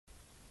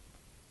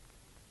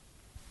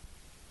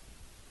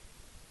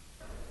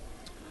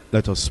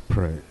Let us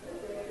pray.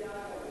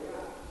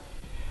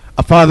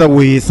 Father,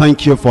 we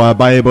thank you for our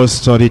Bible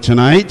study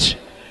tonight.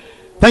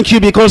 Thank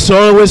you because you're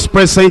always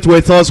present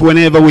with us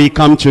whenever we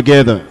come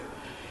together.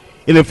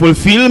 In the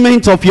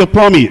fulfillment of your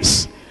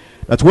promise,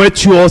 that where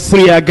 2 or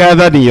 3 are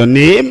gathered in your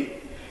name,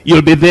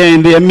 you'll be there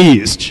in their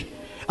midst.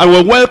 I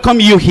will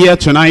welcome you here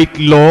tonight,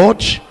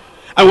 Lord.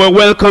 I will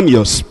welcome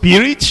your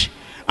Spirit.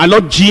 And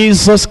Lord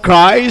Jesus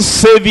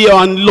Christ, Savior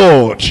and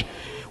Lord,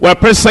 we're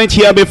present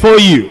here before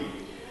you,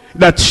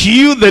 that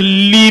you, the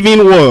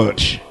living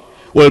Word,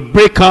 will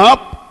break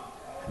up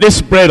this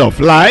bread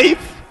of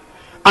life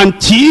and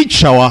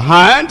teach our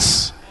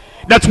hearts,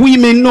 that we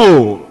may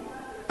know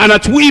and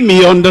that we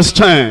may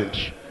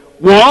understand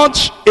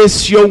what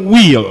is your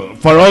will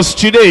for us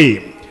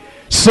today,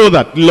 so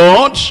that,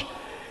 Lord,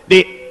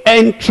 the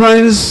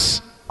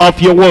entrance of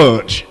your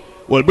word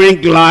will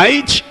bring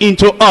light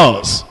into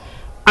us,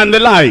 and the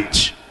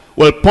light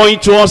will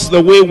point to us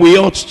the way we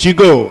ought to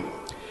go.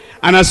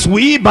 And as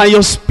we, by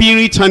your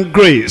Spirit and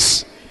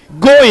grace,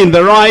 go in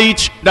the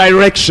right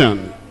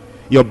direction,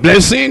 your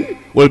blessing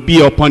will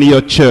be upon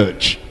your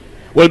church,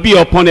 will be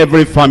upon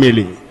every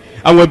family,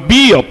 and will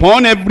be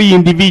upon every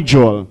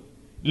individual.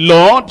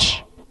 Lord,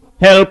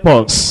 help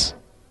us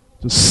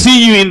to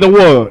see you in the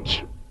word,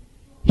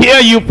 hear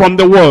you from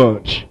the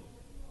word,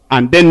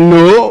 and then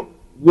know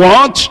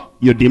what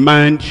you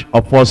demand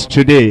of us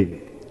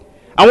today.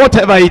 And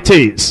whatever it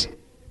is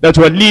that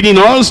we're leading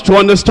us to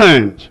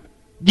understand,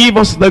 give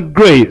us the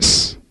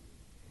grace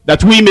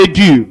that we may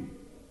do,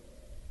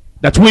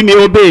 that we may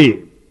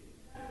obey,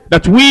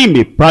 that we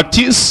may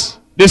practice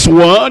this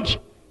word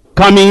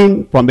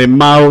coming from the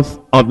mouth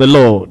of the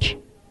Lord.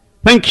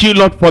 Thank you,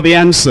 Lord, for the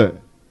answer.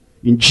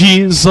 In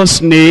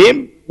Jesus'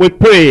 name we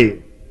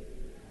pray.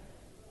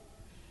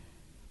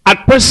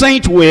 At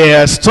present we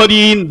are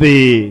studying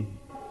the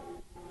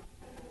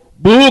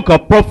book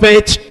of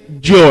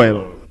Prophet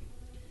Joel.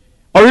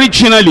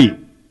 Originally,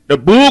 the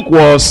book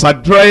was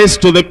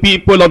addressed to the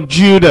people of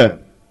Judah.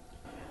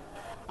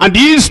 And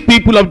these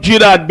people of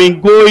Judah had been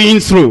going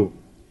through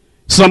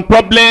some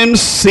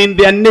problems in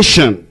their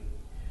nation,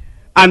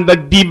 and the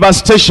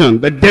devastation,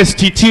 the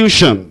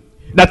destitution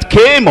that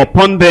came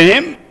upon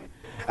them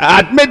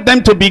had made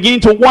them to begin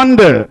to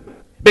wonder,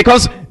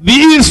 because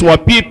these were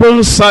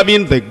people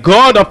serving the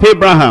God of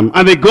Abraham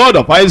and the God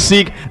of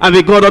Isaac and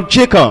the God of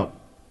Jacob.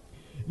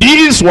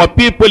 These were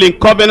people in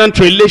covenant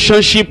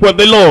relationship with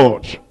the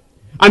Lord,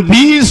 and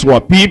these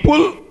were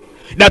people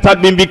that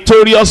had been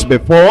victorious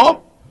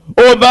before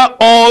over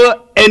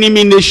all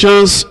enemy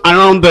nations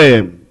around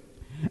them.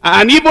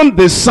 And even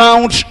the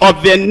sound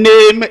of their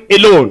name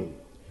alone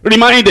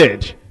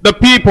reminded the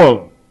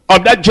people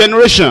of that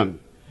generation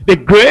the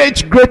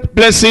great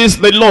blessings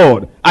the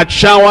Lord had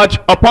showered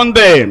upon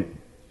them.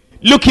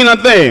 Looking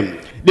at them,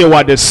 they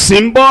were the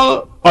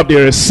symbol of the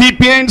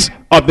recipients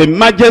of the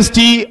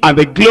majesty and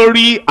the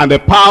glory and the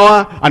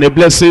power and the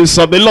blessings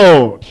of the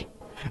Lord.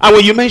 And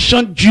when you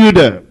mention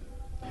Judah,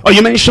 or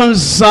you mention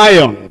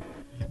Zion,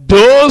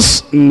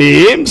 those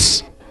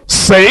names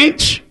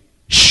sent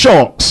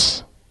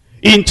shocks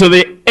into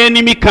the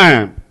enemy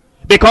camp,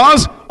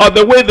 because of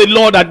the way the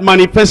Lord had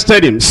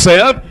manifested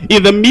himself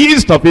in the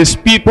midst of his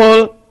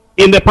people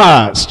in the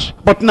past.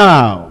 But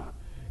now,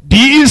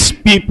 these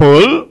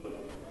people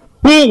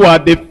who were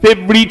the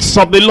favorites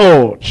of the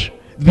Lord,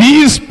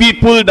 these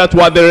people that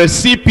were the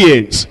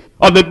recipients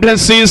of the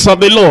blessings of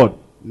the Lord,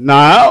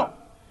 now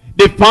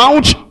they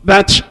found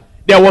that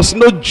there was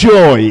no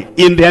joy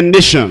in their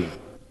nation,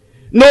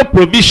 no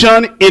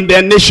provision in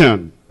their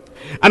nation.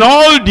 And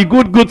all the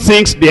good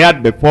things they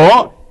had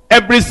before,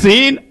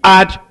 everything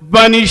had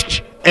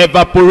vanished,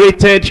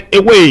 evaporated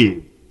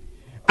away.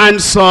 And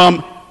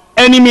some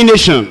enemy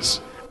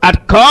nations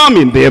had come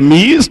in their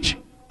midst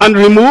and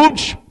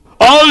removed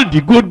all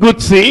the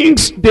good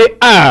things they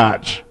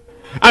had.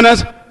 And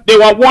as they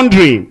were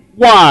wondering,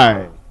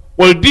 why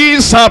will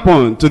this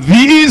happen to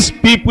these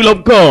people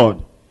of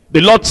God,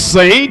 the Lord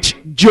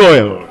sent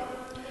Joel,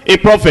 a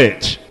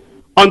prophet,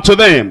 unto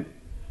them.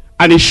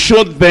 And he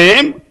showed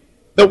them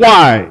the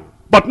why.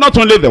 But not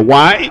only the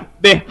why,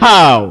 the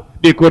how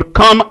they could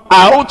come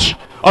out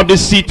of the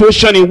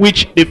situation in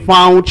which they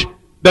found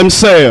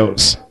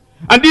themselves.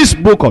 And this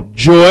book of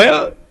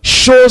Joel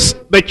shows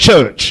the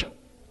church,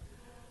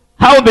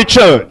 how the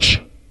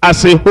church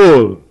as a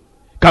whole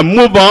can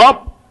move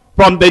up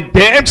from the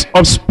depths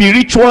of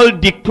spiritual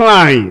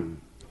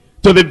decline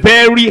to the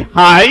very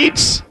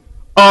heights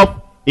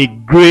of a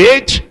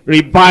great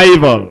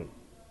revival.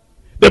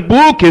 The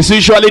book is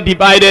usually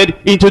divided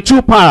into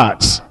 2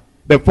 parts.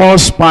 The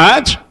first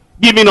part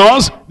giving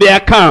us the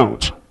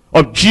account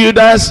of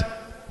Judah's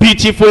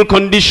pitiful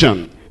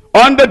condition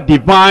under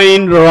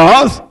divine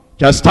wrath,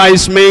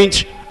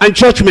 chastisement, and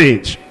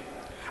judgment.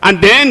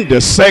 And then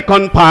the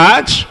second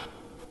part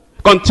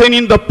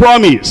containing the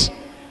promise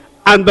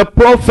and the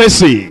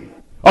prophecy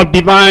of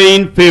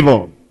divine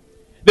favor.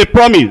 The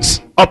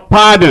promise of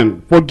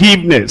pardon,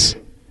 forgiveness.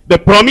 The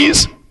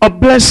promise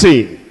of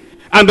blessing.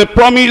 And the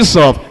promise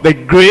of the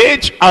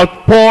great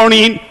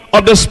outpouring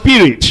of the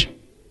Spirit.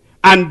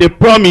 And the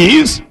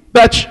promise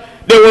that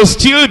they will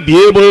still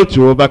be able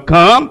to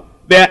overcome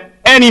their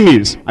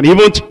enemies. And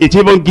it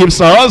even gives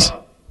us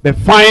the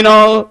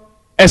final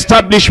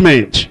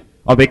establishment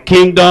of the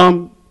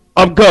kingdom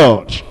of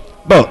God.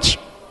 But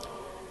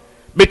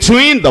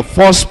between the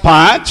first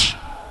part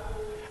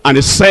and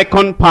the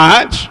second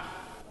part,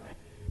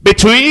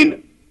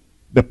 between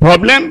the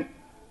problem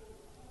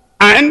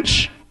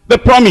and the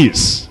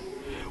promise,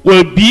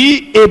 will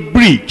be a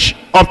bridge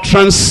of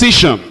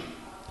transition.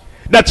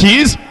 That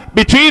is,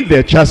 between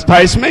the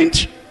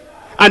chastisement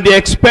and the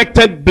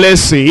expected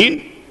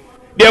blessing,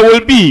 there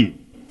will be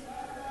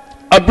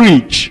a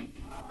bridge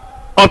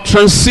of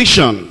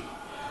transition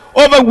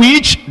over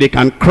which they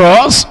can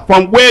cross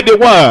from where they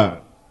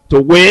were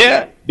to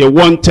where they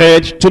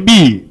wanted to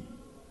be.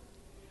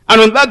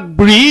 And on that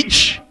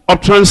bridge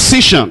of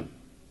transition,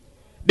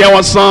 there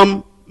were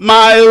some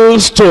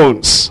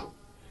milestones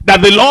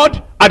that the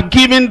Lord had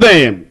given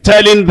them,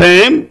 telling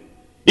them,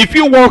 if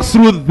you walk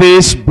through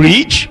this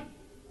bridge,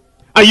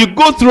 and you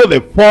go through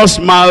the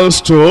first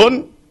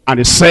milestone, and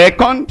the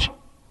second,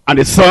 and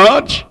the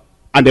third,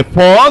 and the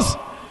fourth,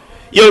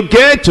 you'll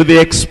get to the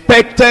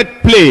expected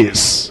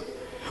place.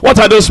 What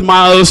are those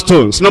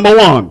milestones? Number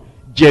one,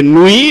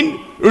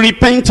 genuine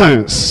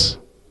repentance.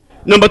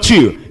 Number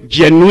two,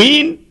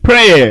 genuine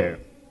prayer.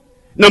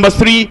 Number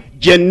three,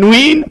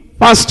 genuine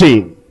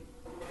fasting.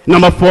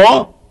 Number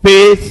four,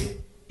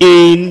 faith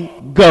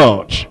in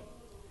God.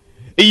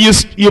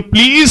 You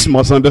please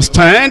must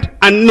understand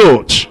and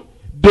note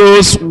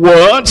those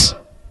words,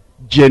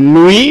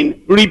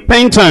 genuine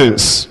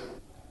repentance.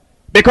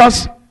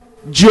 Because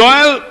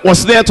Joel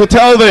was there to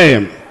tell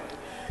them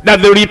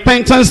that the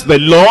repentance the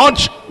Lord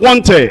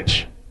wanted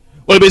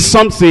will be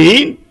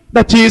something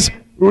that is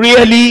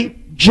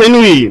really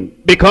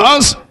genuine.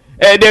 Because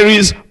there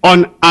is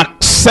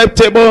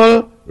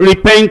unacceptable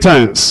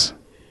repentance.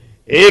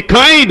 A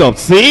kind of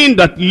thing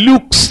that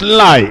looks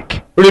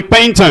like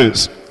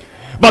repentance,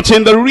 but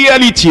in the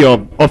reality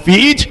of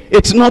it,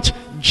 it's not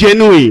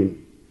genuine.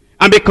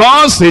 And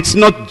because it's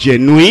not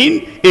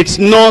genuine, it's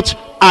not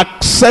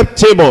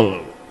acceptable.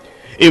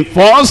 In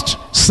 1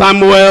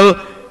 Samuel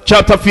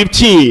chapter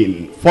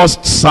 15, 1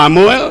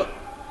 Samuel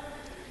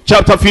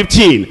chapter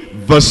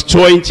 15, verse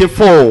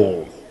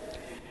 24.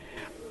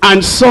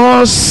 And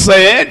Saul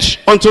said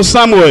unto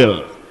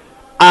Samuel,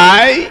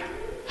 I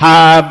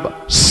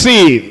have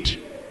sinned,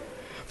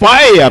 for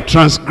I have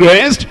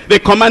transgressed the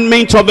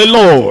commandment of the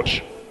Lord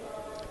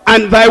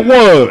and thy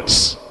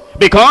words,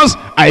 because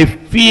I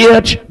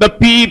feared the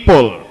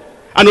people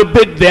and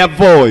obeyed their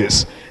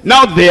voice.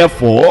 Now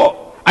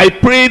therefore, I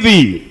pray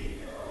thee,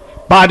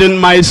 pardon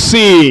my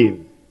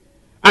sin,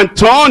 and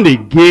turn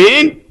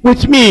again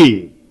with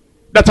me,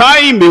 that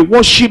I may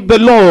worship the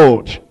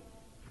Lord.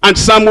 And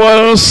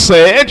Samuel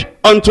said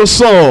unto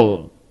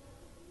Saul,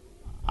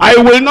 I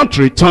will not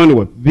return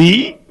with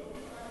thee,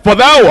 for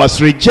thou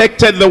hast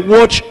rejected the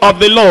word of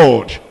the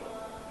Lord,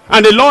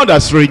 and the Lord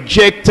has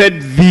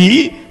rejected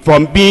thee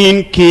from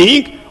being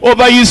king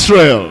over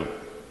Israel.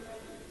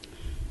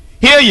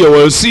 Here you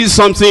will see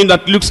something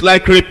that looks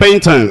like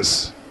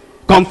repentance,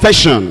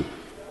 confession.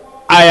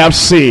 I have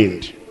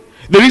sinned.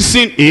 The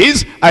reason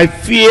is I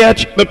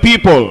feared the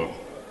people,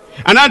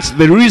 and that's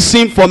the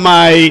reason for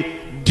my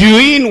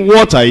doing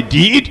what I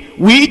did,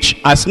 which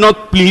has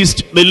not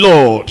pleased the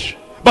Lord.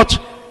 But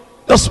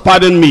just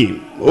pardon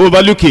me,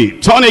 overlook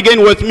it, turn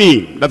again with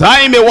me, that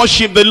I may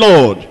worship the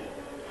Lord.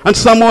 And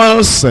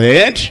Samuel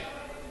said,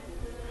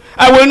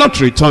 I will not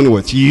return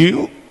with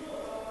you.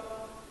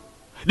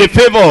 The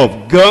favor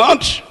of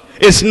God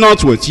is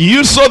not with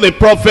you, so the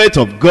prophet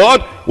of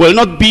God will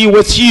not be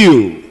with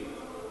you.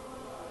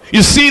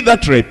 You see,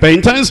 that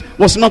repentance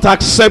was not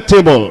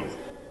acceptable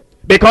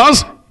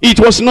because it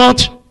was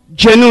not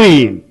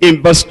genuine.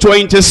 In verse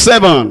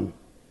 27,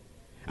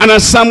 and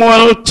as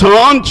Samuel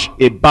turned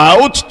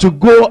about to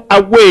go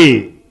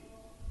away,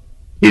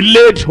 he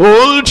laid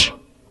hold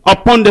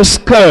upon the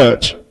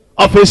skirt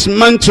of his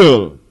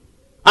mantle,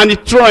 and he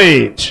tore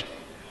it.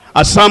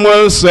 As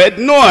Samuel said,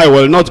 no, I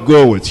will not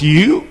go with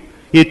you,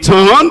 he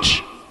turned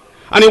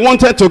and he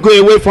wanted to go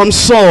away from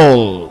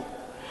Saul.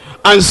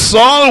 And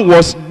Saul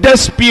was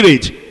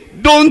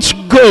desperate. Don't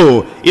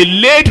go. He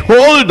laid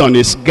hold on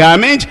his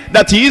garment,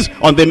 that is,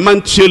 on the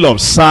mantle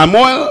of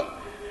Samuel,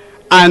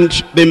 and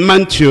the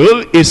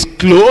mantle, his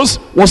clothes,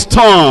 was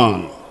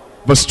torn.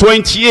 Verse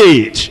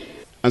 28,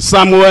 and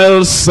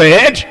Samuel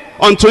said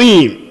unto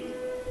him,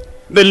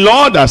 the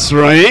Lord has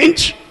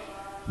rent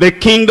the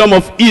kingdom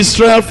of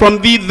Israel from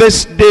thee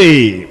this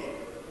day,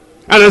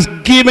 and has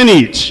given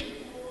it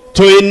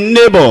to a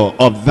neighbor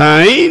of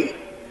thine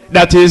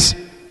that is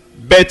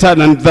better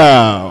than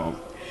thou.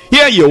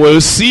 Here you will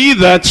see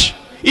that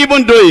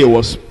even though he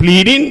was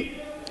pleading,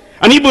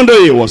 and even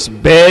though he was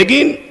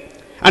begging,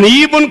 and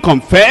he even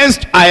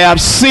confessed, I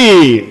have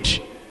sinned,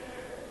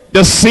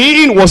 the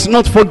sin was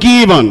not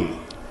forgiven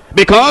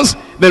because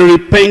the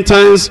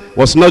repentance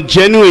was not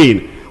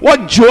genuine.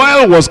 What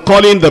Joel was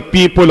calling the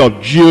people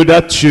of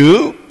Judah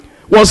to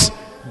was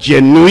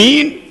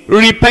genuine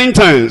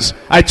repentance.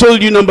 I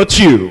told you number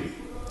two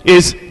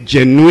is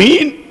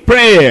genuine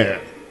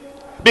prayer.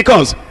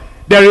 Because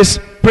there is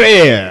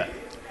prayer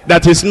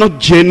that is not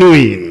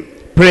genuine.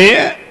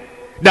 Prayer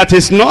that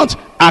is not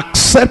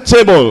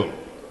acceptable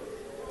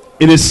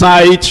in the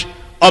sight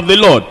of the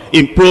Lord.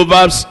 In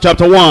Proverbs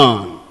chapter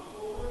 1.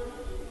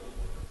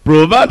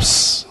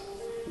 Proverbs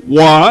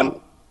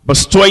 1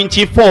 verse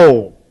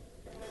 24.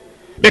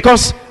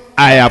 Because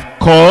I have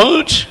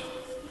called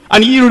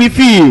and ye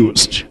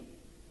refused.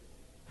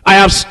 I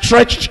have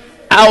stretched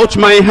out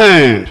my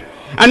hand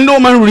and no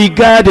man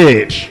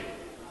regarded.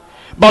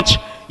 But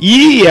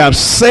ye have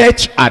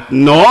set at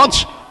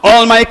naught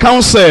all my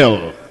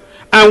counsel,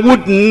 and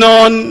would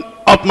none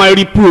of my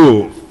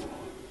reproof.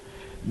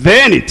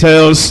 Then it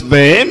tells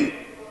them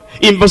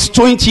in verse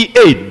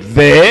 28,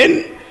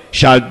 then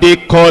shall they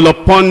call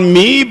upon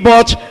me,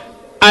 but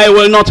I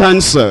will not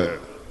answer.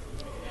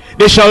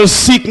 They shall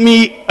seek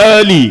me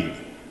early,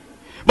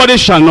 but they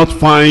shall not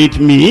find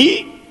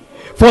me,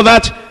 for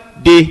that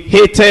they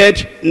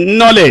hated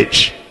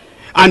knowledge,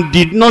 and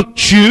did not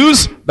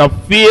choose the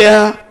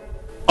fear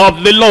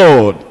of the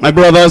Lord. My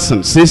brothers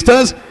and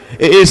sisters,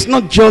 it is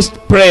not just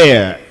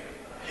prayer.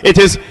 It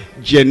is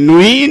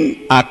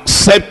genuine,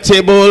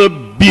 acceptable,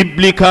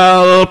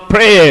 biblical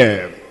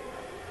prayer.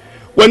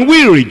 When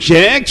we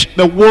reject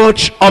the word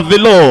of the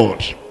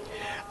Lord,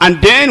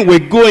 and then we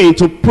go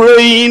into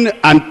praying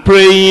and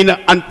praying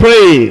and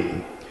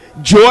praying,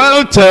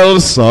 Joel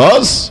tells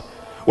us,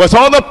 with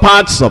other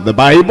parts of the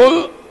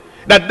Bible,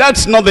 that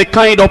that's not the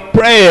kind of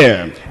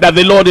prayer that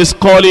the Lord is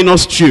calling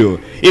us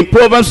to. In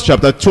Proverbs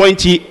chapter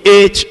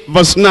 28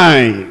 verse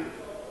 9.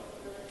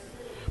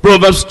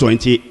 Proverbs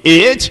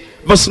 28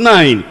 verse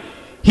 9.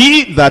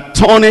 He that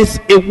turneth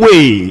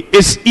away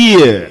his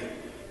ear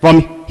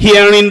from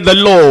hearing the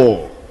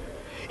law,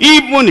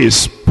 even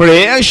his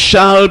prayer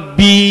shall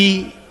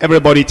be,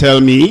 everybody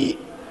tell me,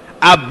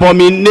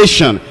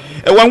 abomination.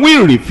 When we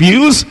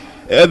refuse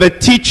the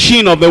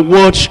teaching of the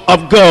word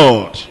of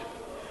God,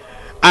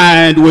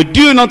 and we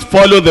do not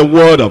follow the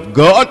word of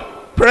God,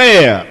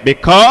 prayer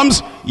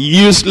becomes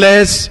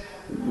useless,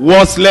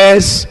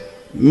 worthless,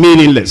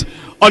 meaningless.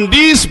 On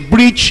this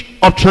bridge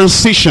of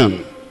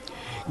transition,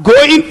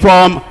 going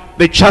from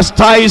the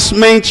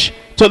chastisement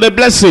to the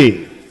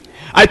blessing,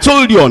 I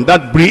told you on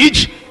that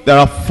bridge there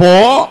are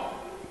 4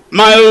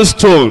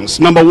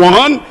 milestones. Number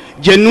 1,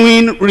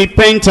 genuine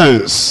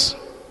repentance.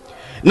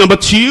 Number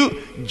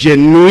 2,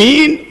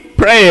 genuine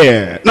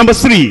prayer. Number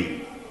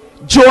 3,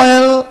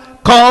 Joel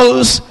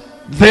calls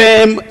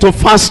them to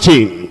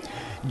fasting.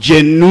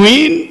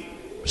 Genuine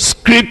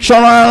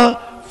scriptural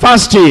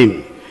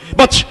fasting.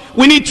 But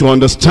we need to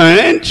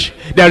understand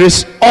there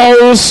is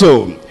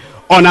also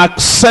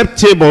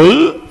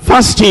unacceptable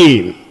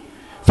fasting.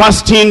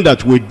 Fasting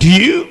that we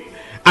do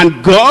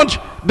and God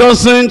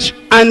doesn't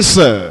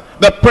answer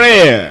the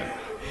prayer.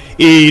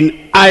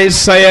 In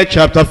Isaiah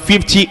chapter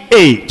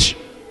 58.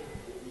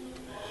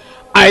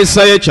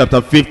 Isaiah chapter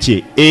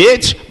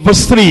 58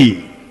 verse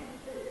 3.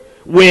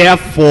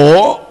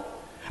 Wherefore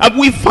have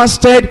we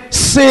fasted,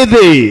 say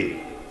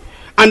they,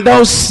 and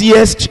thou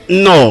seest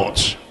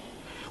not?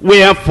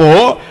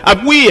 Wherefore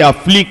have we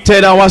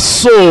afflicted our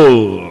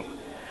soul,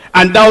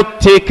 and thou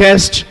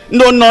takest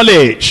no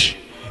knowledge?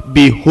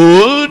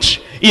 Behold,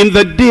 in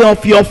the day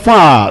of your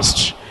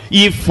fast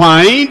ye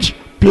find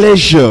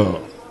pleasure,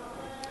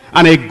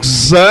 and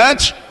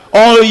exert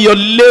all your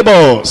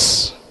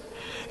labors.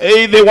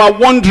 They were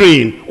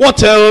wondering,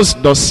 what else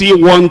does he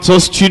want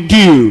us to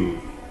do?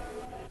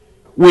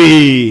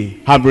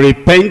 We have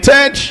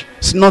repented,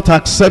 it's not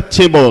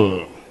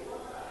acceptable.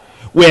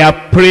 We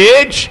have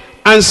prayed,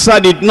 answer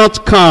did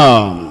not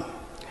come.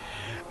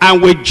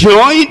 And we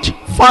joined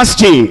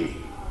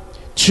fasting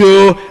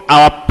to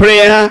our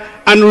prayer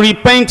and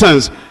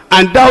repentance.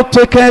 And thou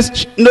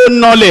takest no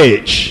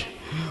knowledge.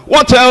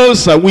 What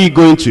else are we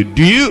going to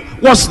do?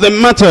 What's the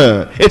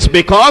matter? It's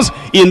because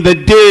in the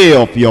day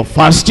of your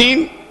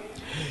fasting,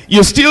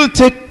 you still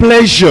take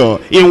pleasure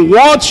in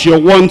what you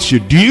want to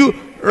do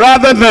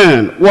rather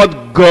than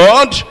what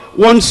God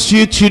wants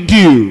you to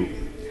do.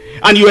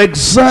 And you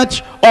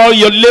exert all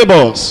your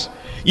labors.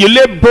 You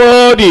lay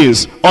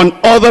burdens on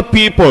other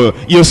people.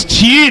 You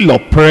still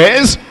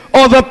oppress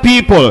other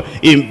people.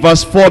 In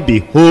verse 4,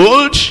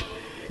 behold,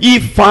 ye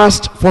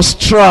fast for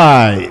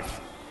strife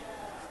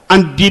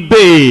and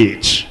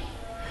debate.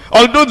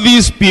 Although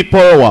these people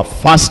were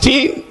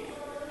fasting,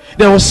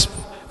 there was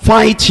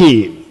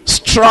fighting,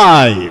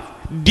 strife,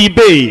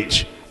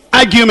 debate,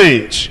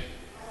 argument.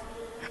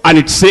 And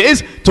it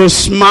says, to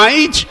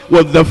smite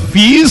with the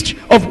fist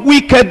of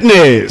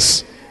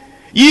wickedness.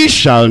 Ye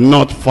shall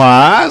not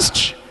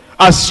fast,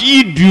 as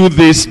ye do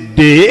this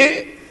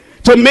day,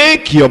 to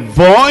make your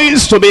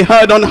voice to be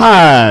heard on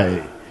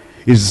high.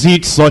 Is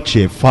it such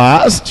a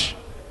fast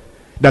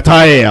that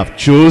I have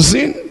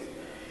chosen?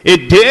 A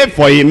day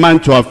for a man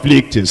to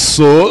afflict his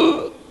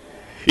soul?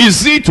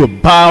 Is it to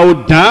bow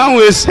down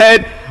his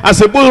head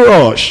as a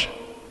bulrush,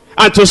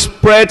 and to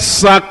spread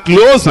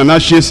sackcloth and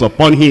ashes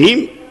upon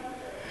him?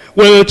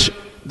 Wilt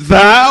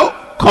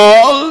thou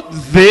call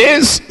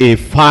this a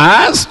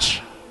fast,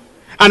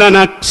 and an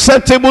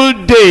acceptable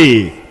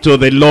day to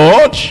the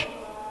Lord?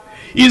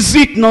 Is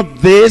it not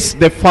this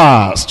the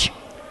fast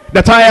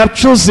that I have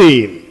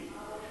chosen,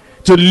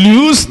 to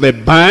loose the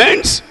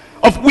bands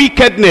of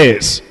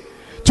wickedness,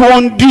 to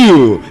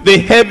undo the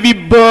heavy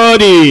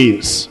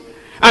burdens,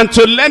 and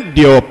to let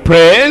the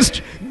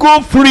oppressed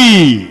go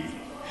free,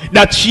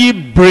 that ye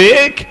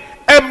break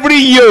every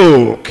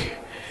yoke?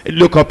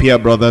 Look up here,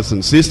 brothers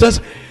and sisters.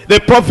 The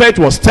prophet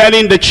was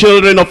telling the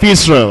children of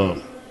Israel.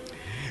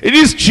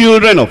 These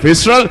children of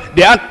Israel,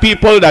 they had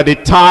people that they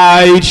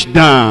tied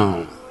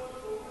down.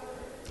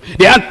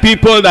 They had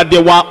people that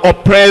they were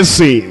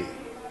oppressing.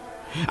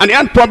 And they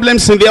had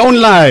problems in their own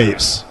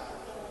lives.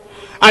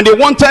 And they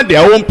wanted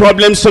their own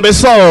problems to be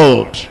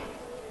solved.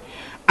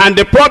 And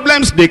the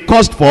problems they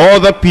caused for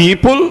other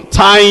people,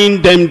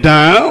 tying them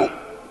down,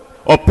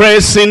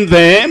 oppressing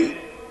them,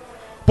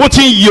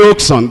 putting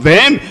yokes on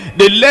them,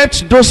 they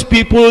left those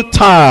people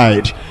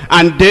tied.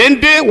 And then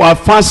they were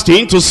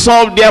fasting to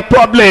solve their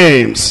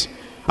problems.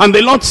 And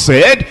the Lord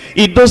said,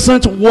 it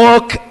doesn't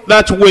work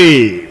that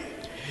way.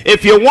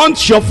 If you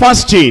want your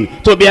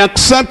fasting to be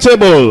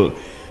acceptable,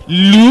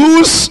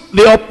 loose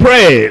the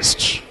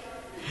oppressed.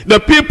 The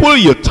people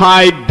you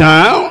tied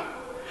down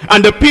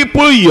and the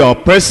people you're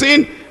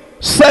oppressing,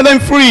 set them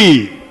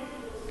free.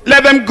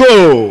 Let them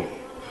go.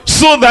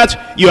 So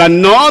that you are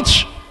not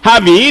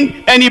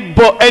having any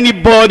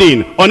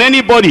burden on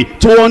anybody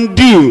to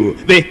undo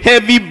the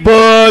heavy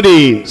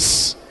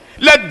burdens.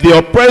 Let the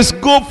oppressed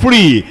go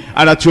free,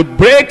 and that you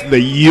break the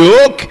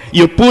yoke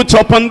you put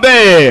upon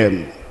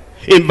them.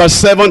 In verse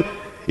 7,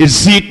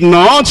 is it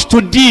not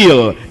to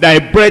deal thy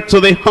bread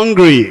to the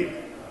hungry,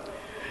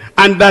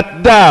 and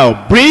that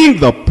thou bring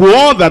the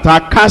poor that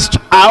are cast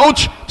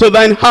out to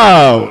thine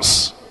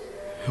house?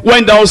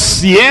 When thou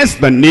seest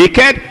the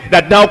naked,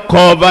 that thou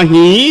cover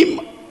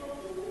him,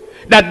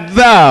 that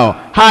thou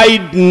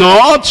hide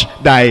not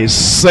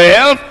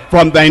thyself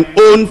from thine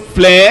own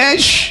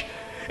flesh.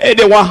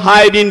 They were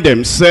hiding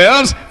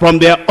themselves from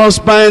their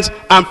husbands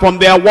and from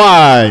their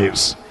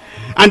wives.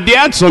 And they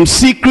had some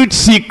secret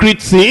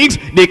things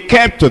they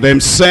kept to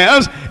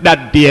themselves,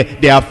 that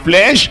their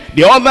flesh,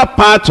 the other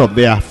part of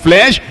their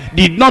flesh,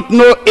 did not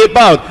know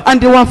about. And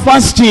they were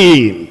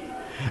fasting.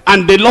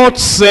 And the Lord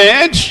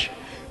said,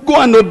 go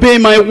and obey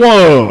my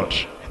word,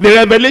 the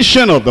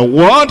revelation of the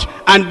word,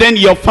 and then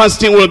your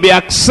fasting will be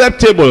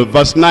acceptable.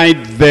 Verse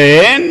 9,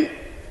 then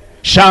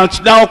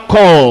shalt thou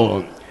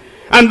call,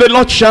 and the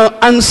Lord shall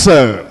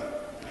answer.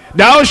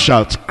 Thou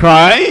shalt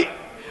cry,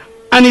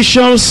 and he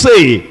shall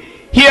say,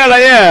 here I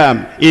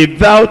am, if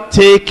thou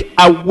take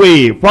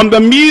away from the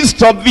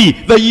midst of thee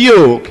the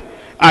yoke,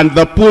 and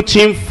the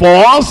putting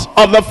forth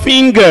of the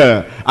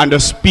finger, and the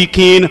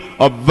speaking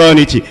of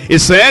vanity. He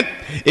said,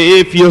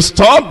 if you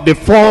stop the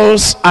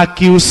false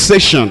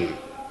accusation,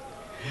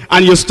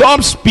 and you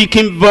stop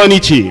speaking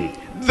vanity,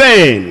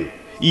 then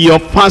your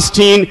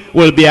fasting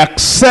will be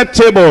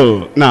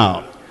acceptable.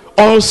 Now,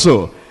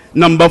 also,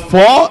 number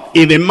 4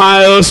 in the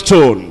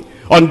milestone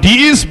on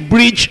this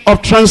bridge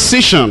of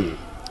transition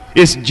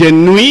is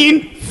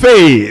genuine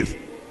faith.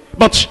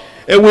 But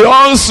we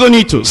also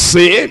need to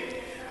say,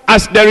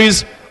 as there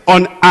is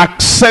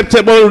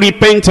unacceptable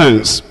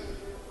repentance,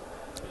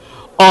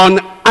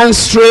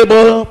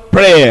 unanswerable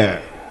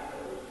prayer,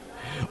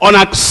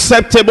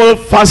 unacceptable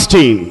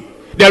fasting,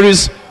 there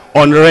is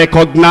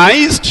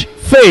unrecognized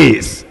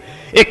faith,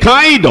 a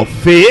kind of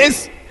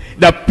faith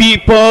that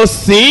people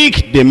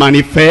think they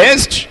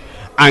manifest,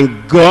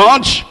 and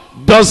God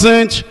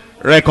doesn't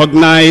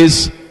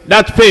recognize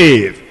that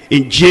faith.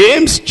 In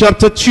James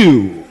chapter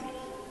 2,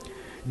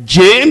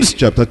 James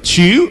chapter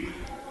 2,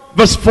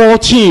 verse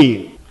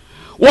 14,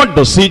 what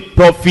does it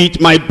profit,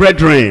 my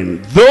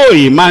brethren, though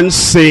a man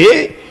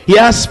say he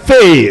has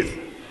faith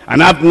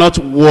and have not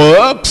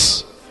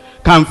works?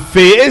 Can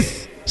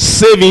faith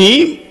save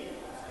him?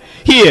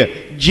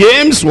 Here,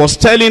 James was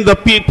telling the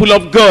people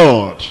of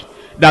God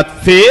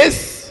that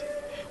faith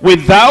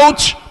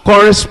without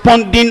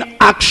corresponding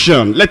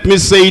action, let me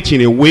say it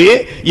in a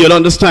way you'll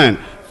understand,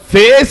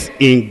 faith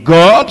in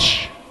God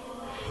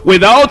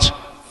without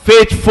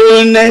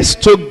faithfulness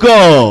to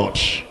God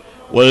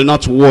will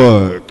not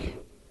work.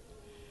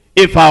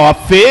 If our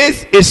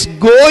faith is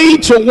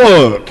going to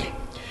work,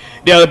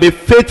 there will be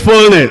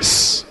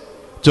faithfulness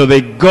to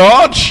the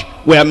God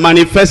we are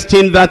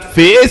manifesting that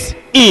faith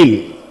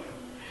in.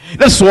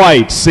 That's why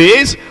it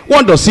says,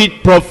 what does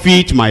it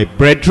profit, my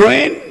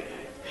brethren,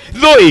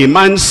 though a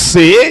man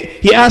say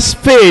he has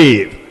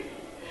faith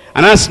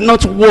and has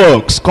not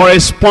works,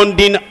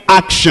 corresponding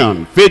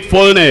action,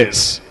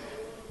 faithfulness?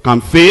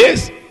 Can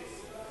faith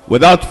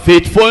without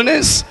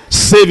faithfulness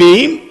save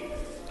him?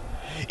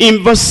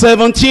 In verse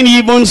 17,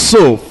 even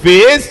so,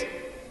 faith,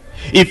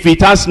 if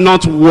it has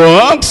not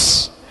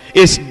works,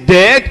 is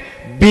dead,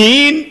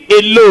 being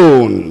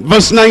alone.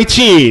 Verse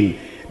 19,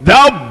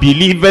 thou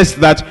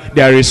believest that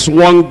there is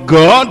one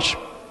God,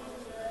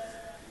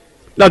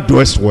 that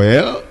doest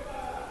well.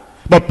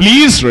 But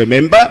please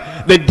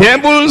remember, the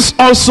devils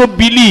also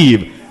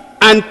believe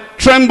and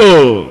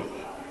tremble.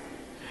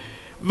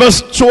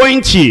 Verse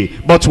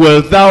 20, but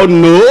wilt thou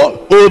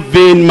know, O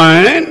vain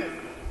man,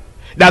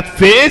 that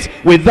faith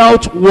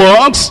without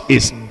works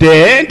is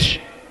dead.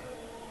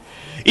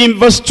 In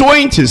verse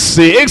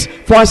 26,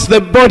 for as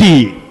the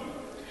body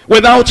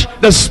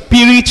without the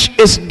spirit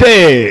is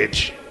dead,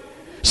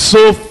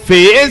 so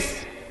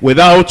faith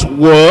without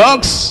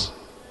works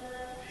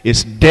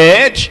is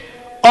dead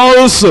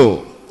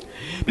also.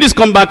 Please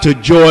come back to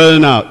Joel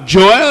now.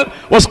 Joel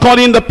was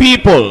calling the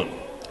people,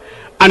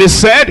 and he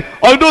said,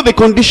 although the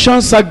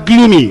conditions are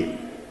gloomy,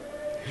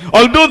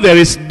 although there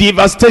is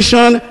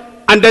devastation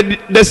and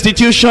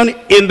destitution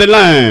in the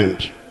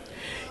land,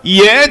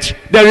 yet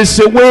there is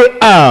a way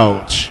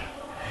out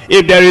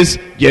if there is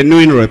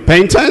genuine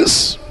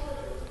repentance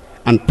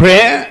and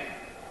prayer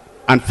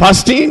and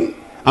fasting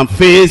and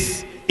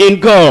faith in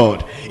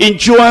God. In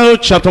Joel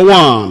chapter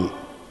 1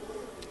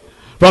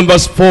 from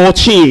verse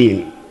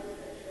 14,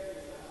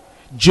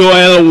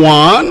 Joel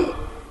 1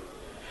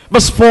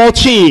 verse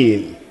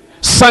 14,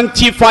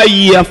 sanctify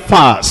ye a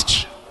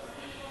fast,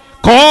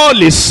 call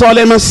a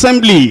solemn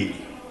assembly,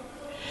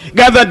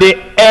 gather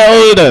the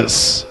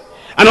elders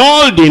and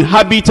all the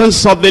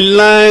inhabitants of the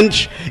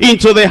land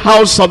into the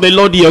house of the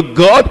Lord your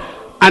God,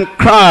 and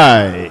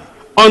cry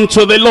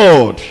unto the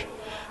Lord.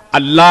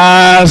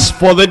 Alas,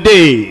 for the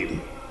day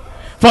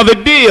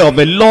of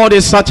the Lord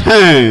is at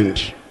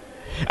hand,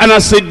 and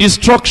as a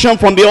destruction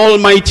from the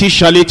Almighty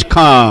shall it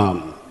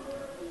come.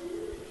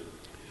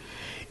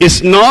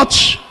 Is not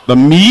the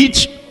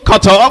meat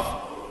cut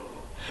off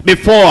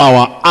before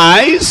our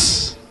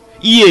eyes?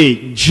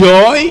 Yea,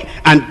 joy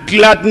and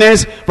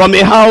gladness from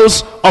the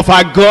house of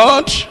our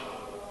God.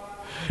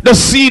 The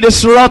seed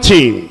is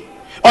rotting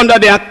under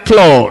their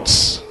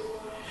clods.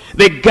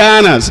 The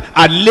garners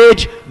are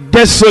laid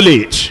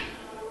desolate.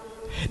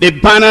 The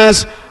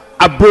banners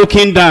are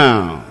broken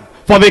down,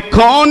 for the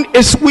corn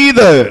is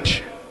withered.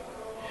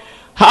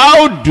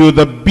 How do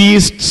the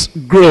beasts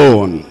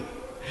groan?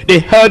 The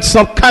herds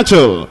of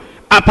cattle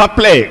are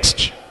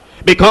perplexed,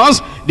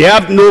 because they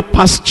have no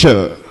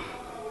pasture.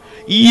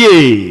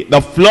 Yea, the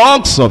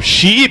flocks of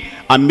sheep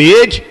are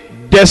made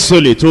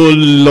desolate. O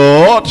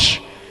Lord,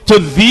 to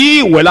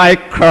thee will I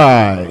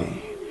cry.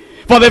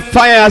 For the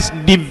fire has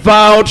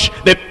devoured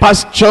the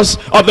pastures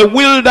of the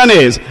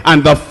wilderness,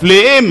 and the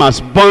flame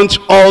has burnt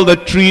all the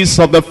trees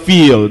of the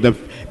field. The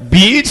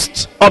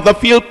beasts of the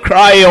field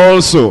cry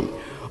also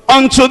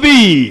unto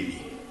thee,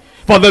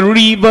 for the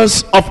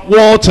rivers of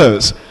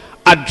waters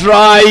are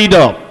dried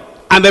up,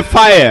 and the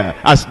fire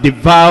has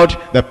devoured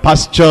the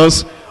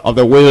pastures of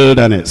the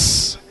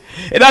wilderness.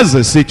 That's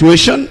the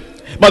situation,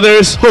 but there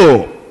is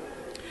hope.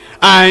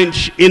 And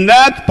in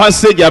that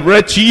passage I've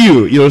read to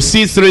you, you'll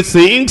see three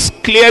things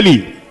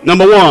clearly.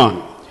 Number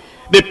one,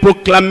 the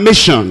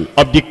proclamation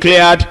of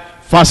declared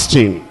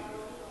fasting.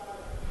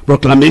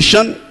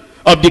 Proclamation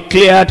of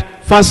declared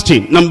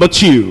fasting. Number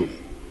two,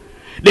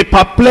 the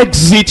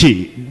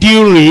perplexity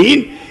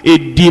during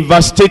a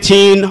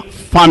devastating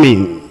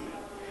famine.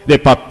 The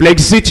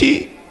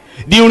perplexity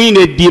during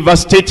a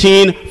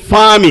devastating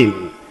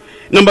famine.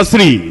 Number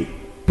three,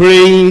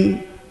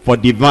 praying for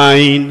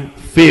divine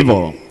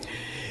favor.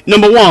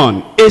 Number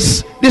one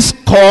is this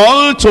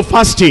call to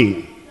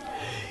fasting.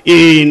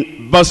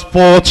 In verse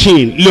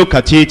 14, look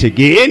at it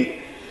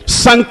again.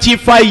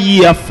 Sanctify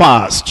ye a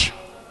fast,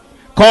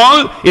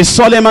 call a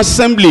solemn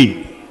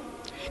assembly,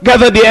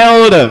 gather the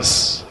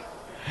elders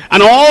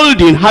and all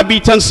the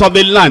inhabitants of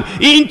the land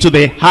into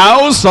the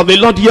house of the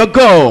Lord your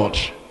God,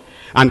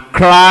 and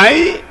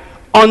cry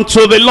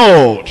unto the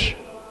Lord.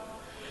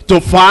 To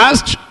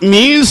fast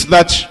means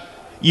that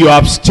you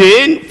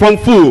abstain from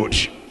food.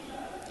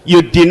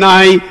 You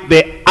deny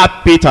the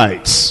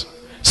appetites,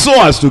 so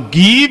as to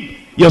give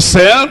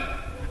yourself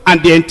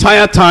and the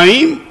entire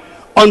time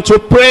unto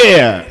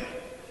prayer.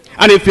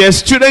 And if you're a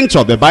student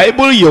of the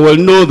Bible, you will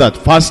know that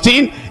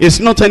fasting is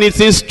not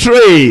anything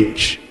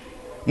strange.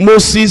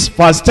 Moses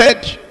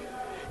fasted,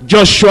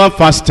 Joshua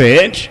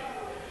fasted,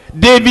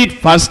 David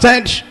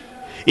fasted,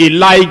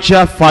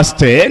 Elijah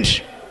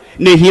fasted,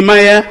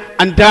 Nehemiah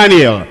and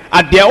Daniel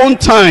at their own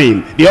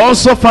time, they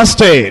also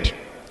fasted.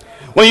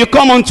 When you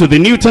come onto the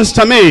New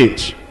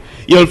Testament,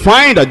 you'll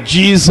find that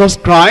Jesus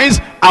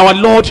Christ, our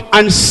Lord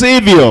and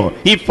Savior,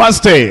 he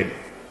fasted.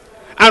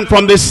 And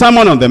from the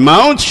Sermon on the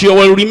Mount, you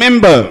will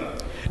remember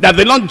that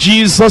the Lord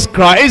Jesus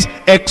Christ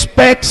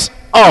expects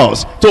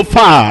us to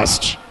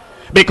fast,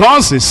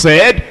 because he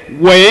said,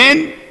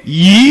 when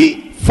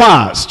ye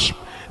fast,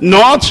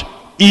 not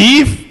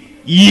if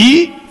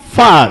ye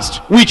fast,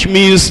 which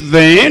means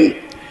then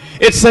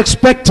it's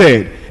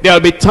expected there will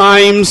be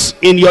times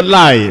in your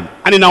life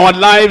and in our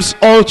lives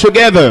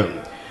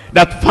altogether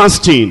that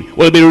fasting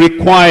will be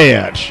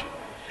required.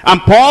 And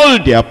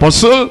Paul the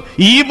apostle,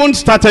 he even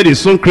started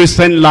his own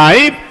Christian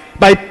life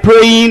by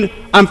praying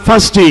and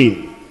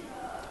fasting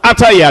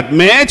after he had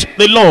met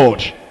the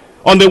Lord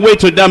on the way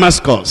to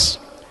Damascus.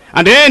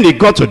 And then he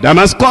got to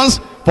Damascus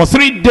for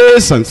 3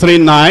 days and 3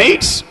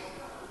 nights.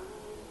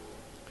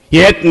 He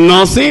ate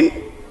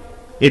nothing,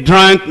 he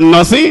drank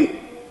nothing.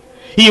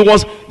 He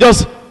was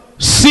just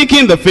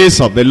seeking the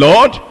face of the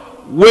Lord,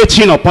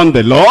 waiting upon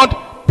the Lord,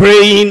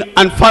 praying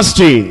and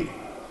fasting.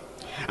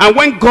 And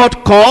when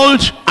God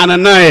called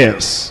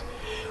Ananias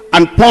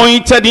and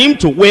pointed him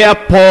to where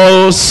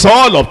Paul,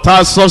 Saul of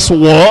Tarsus,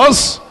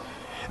 was,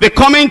 the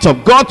comment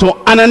of God to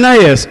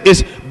Ananias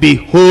is,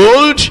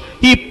 behold,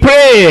 he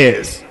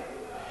prays.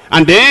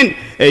 And then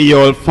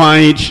you'll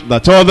find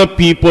that other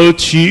people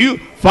too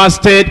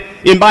fasted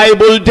in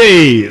Bible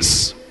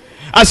days.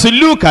 As you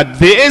look at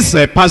this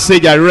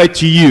passage I read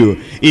to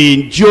you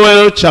in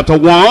Joel chapter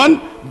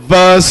 1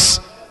 verse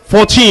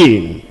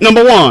 14.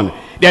 Number 1,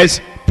 there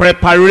is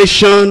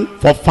preparation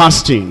for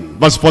fasting.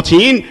 Verse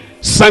 14,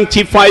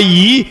 sanctify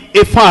ye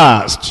a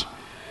fast.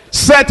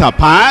 Set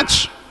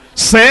apart,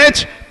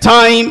 set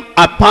time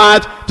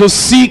apart to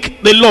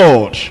seek the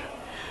Lord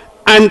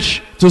and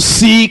to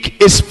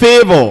seek his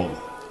favor.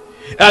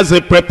 As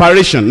a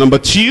preparation. Number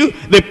 2,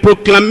 the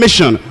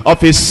proclamation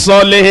of a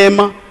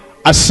solemn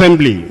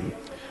assembly.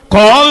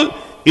 Call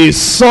a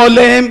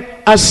solemn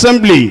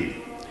assembly,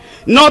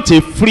 not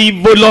a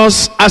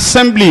frivolous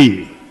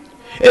assembly.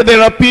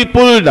 There are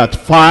people that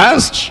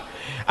fast,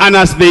 and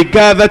as they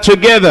gather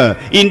together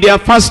in their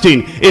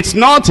fasting, it's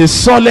not a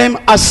solemn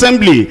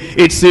assembly,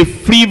 it's a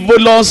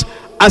frivolous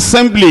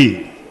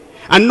assembly.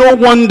 And no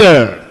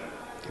wonder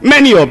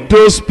many of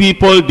those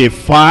people, they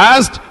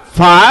fast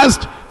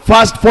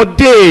for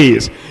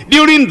days.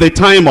 During the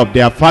time of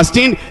their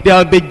fasting,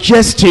 they'll be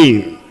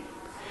jesting,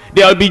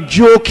 they'll be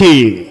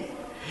joking,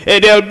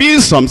 there'll be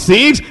some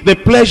things, the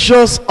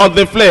pleasures of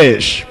the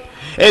flesh.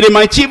 They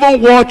might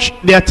even watch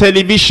their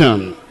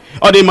television,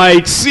 or they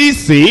might see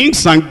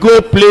things and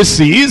go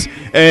places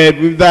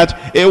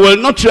that it will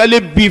not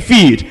really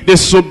befit the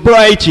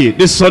sobriety,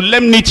 the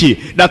solemnity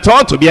that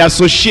ought to be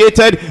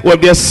associated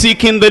with their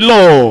seeking the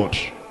Lord.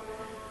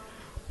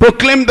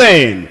 Proclaim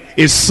then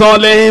a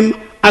solemn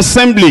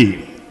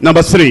assembly.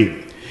 Number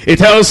 3, it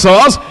tells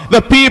us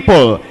the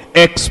people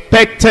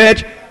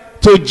expected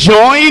to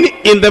join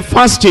in the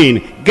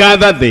fasting,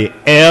 gather the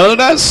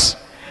elders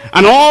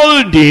and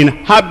all the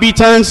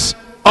inhabitants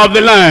of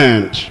the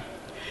land.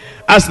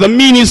 As the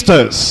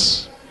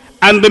ministers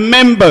and the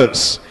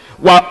members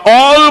were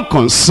all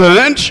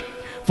concerned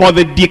for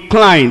the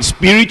decline,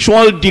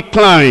 spiritual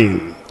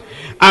decline,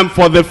 and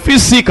for the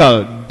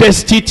physical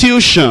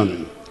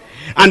destitution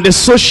and the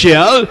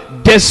social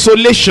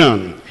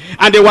desolation,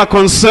 and they were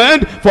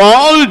concerned for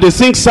all the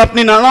things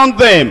happening around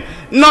them.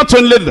 Not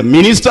only the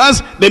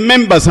ministers, the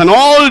members, and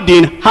all the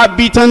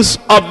inhabitants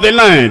of the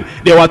land,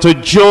 they were to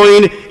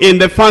join in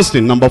the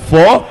fasting. Number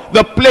 4,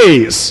 the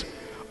place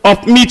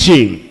of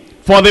meeting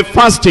for the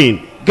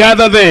fasting,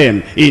 gather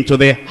them into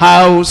the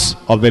house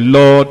of the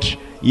Lord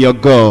your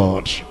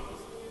God.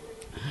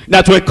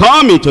 That we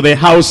come into the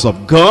house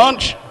of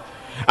God,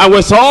 and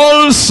with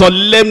all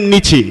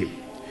solemnity,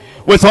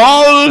 with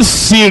all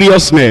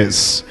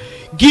seriousness,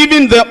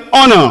 giving the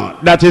honor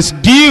that is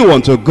due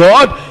unto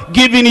God,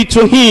 giving it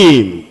to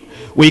him.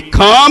 We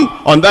come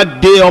on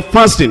that day of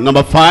fasting.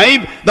 Number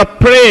 5, the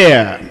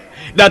prayer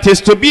that is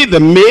to be the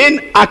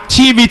main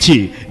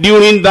activity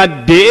during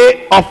that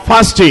day of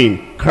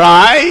fasting.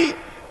 Cry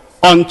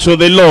unto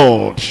the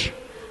Lord.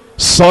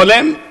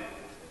 Solemn,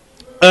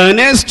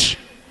 earnest,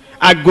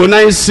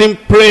 agonizing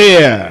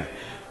prayer,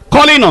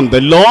 calling on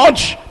the Lord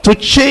to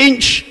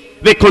change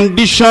the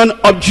condition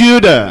of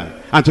Judah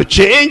and to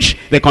change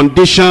the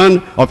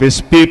condition of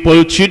his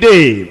people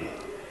today.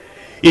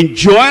 In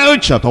Joel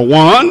chapter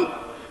 1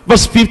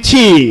 verse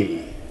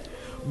 15,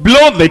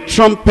 blow the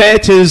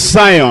trumpet in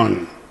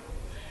Zion,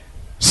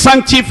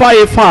 sanctify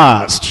a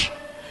fast,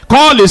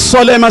 call a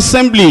solemn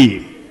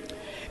assembly,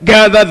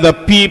 gather the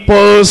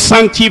people,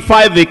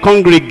 sanctify the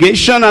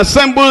congregation,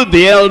 assemble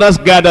the elders,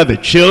 gather the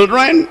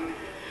children,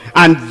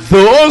 and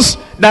those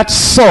that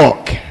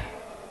suck.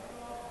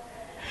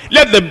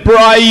 Let the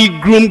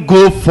bridegroom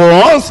go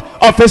forth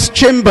of his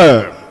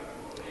chamber,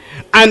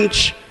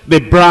 and the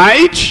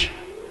bride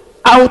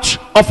out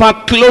of her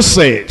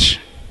closet.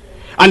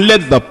 And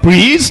let the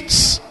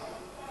priests,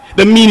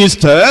 the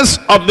ministers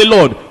of the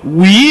Lord,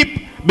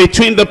 weep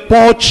between the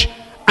porch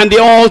and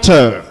the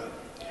altar.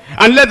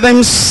 And let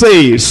them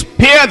say,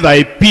 spare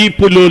thy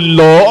people, O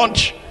Lord,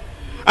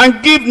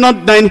 and give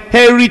not thine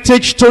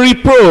heritage to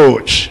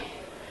reproach,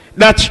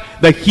 that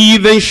the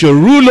heathen should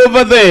rule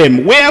over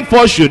them.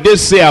 Wherefore should they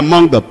say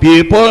among the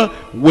people,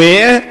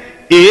 where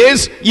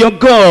is your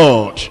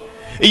God?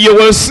 You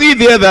will see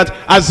there that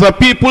as the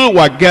people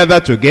were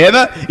gathered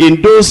together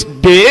in those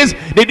days,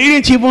 they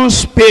didn't even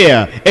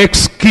spare,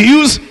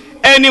 excuse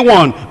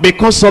anyone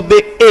because of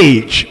the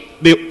age,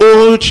 the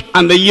old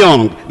and the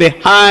young, the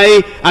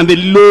high and the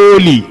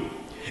lowly.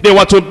 They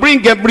were to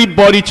bring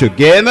everybody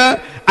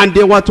together, and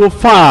they were to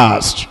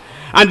fast,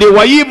 and they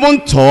were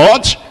even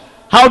taught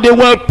how they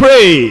will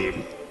pray.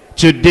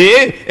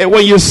 Today,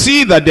 when you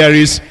see that there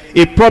is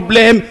a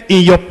problem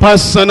in your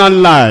personal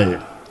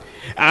life,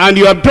 and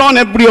you have done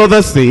every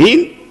other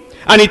thing,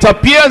 and it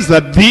appears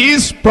that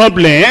this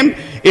problem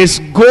is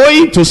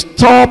going to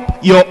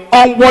stop your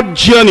onward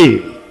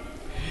journey,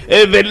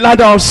 the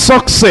ladder of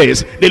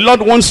success the Lord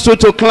wants you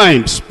to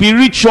climb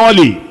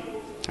spiritually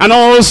and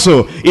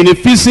also in a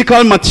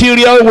physical,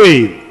 material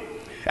way,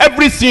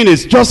 Everything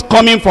is just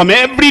coming from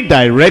every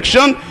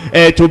direction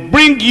to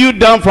bring you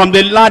down from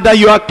the ladder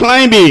you are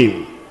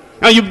climbing.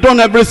 And you've done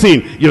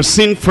everything. You've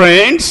seen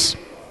friends,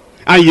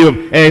 and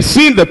you've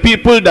seen the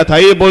people that are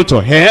able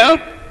to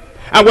help.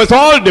 And with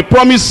all the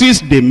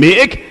promises they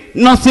make,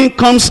 nothing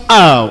comes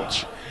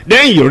out.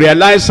 Then you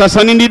realize as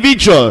an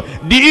individual,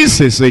 this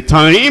is a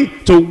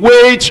time to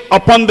wait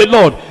upon the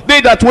Lord.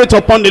 They that wait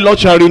upon the Lord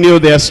shall renew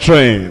their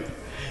strength.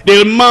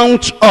 They'll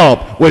mount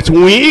up with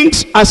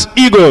wings as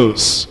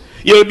eagles.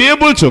 You'll be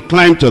able to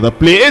climb to the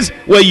place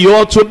where you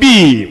ought to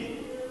be.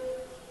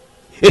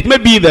 It may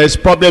be there's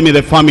problem in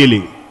the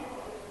family.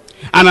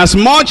 And as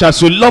much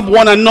as you love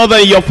one another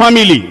in your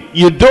family,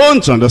 you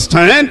don't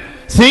understand,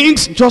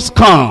 things just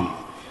come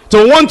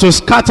to want to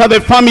scatter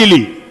the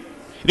family.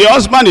 The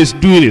husband is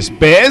doing his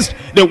best,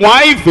 the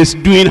wife is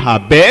doing her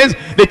best,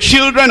 the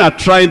children are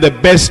trying the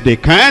best they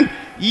can,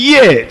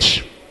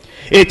 yet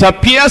it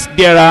appears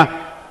there are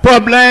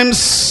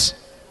problems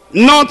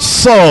not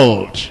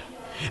solved.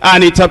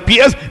 And it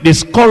appears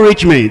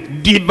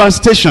discouragement,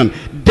 devastation,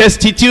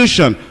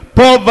 destitution,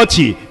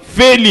 poverty,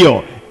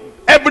 failure.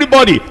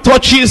 Everybody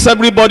touches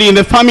everybody in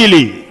the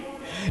family.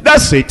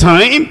 That's a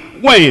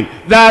time when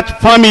that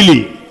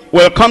family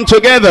will come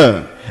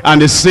together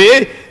and they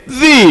say,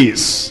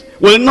 this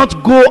will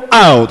not go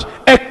out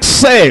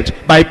except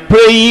by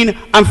praying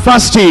and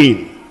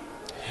fasting.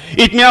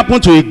 It may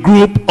happen to a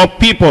group of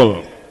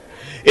people.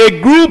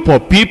 A group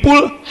of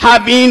people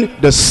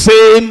having the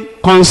same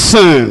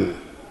concern.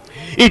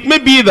 It may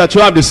be that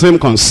you have the same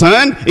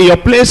concern in your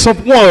place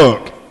of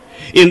work,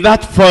 in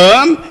that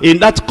firm, in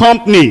that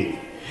company.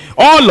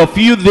 All of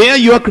you there,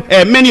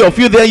 many of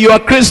you there, you are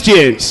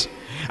Christians.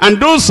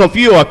 And those of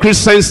you who are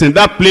Christians in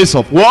that place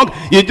of work,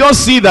 you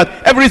just see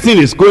that everything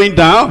is going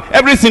down,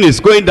 everything is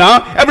going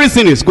down,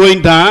 everything is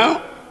going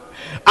down.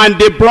 And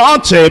they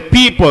brought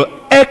people,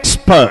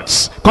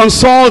 experts,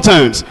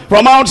 consultants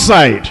from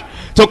outside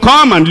to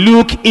come and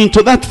look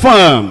into that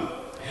firm.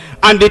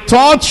 And they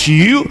taught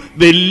you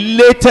the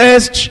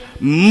latest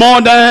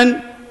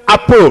modern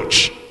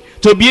approach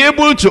to be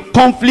able to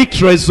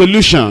conflict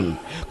resolution,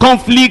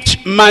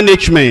 conflict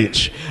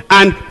management,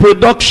 and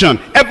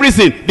production.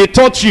 Everything they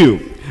taught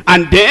you.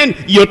 And then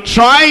you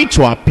try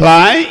to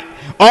apply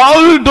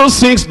all those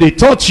things they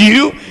taught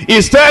you.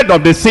 Instead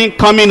of the thing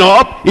coming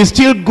up, it's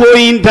still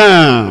going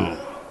down.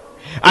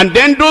 And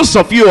then those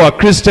of you who are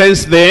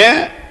Christians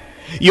there,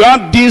 you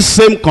have this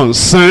same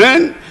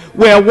concern.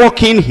 We are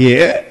working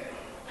here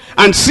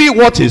and see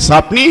what is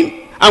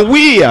happening. And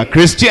we are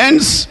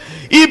Christians.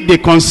 If the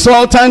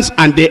consultants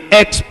and the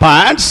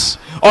experts,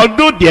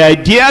 although the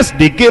ideas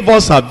they gave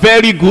us are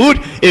very good,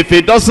 if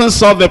it doesn't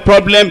solve the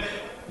problem,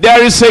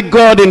 there is a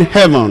God in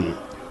heaven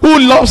who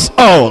loves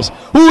us,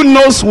 who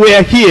knows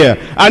we're here,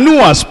 and who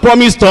has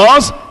promised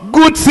us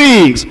good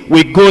things.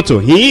 We go to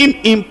him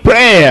in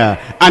prayer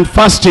and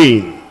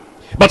fasting.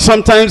 But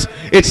sometimes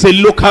it's a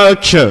local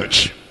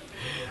church,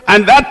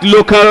 and that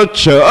local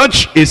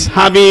church is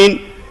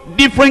having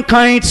different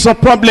kinds of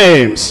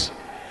problems,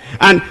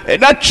 and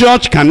that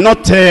church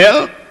cannot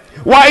tell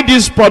why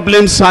these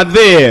problems are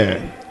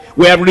there.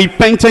 We have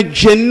repented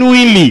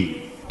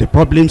genuinely, the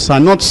problems are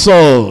not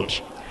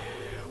solved.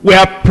 We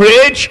have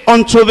prayed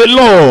unto the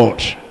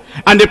Lord,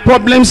 and the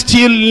problems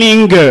still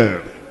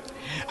linger.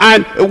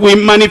 And we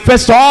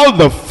manifest all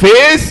the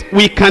faith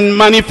we can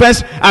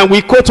manifest, and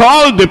we quote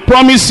all the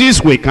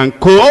promises we can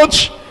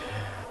quote,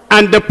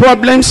 and the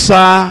problems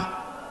are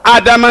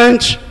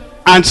adamant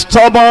and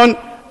stubborn,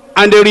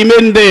 and they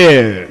remain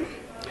there.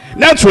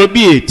 That will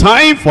be a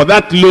time for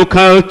that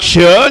local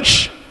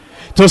church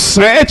to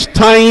set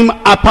time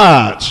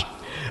apart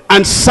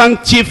and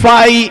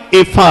sanctify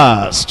a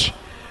fast,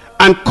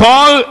 and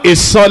call a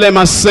solemn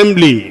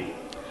assembly,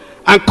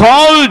 and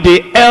call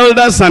the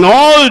elders and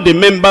all the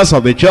members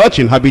of the church,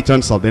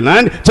 inhabitants of the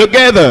land,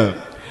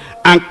 together,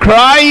 and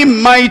cry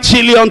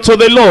mightily unto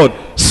the Lord,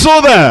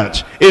 so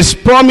that his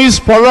promise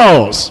for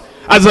us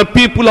as a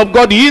people of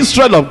God, the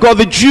Israel of God,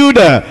 the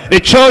Judah, the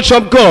church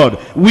of God,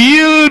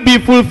 will be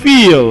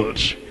fulfilled.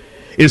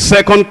 In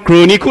 2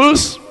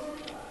 Chronicles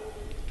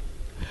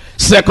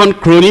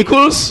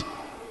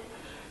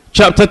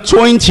chapter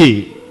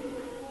 20.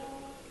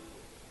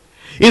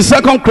 In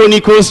 2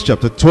 Chronicles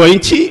chapter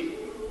 20,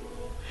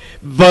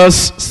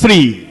 verse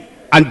 3,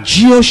 and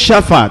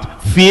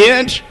Jehoshaphat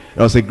feared,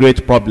 there was a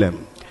great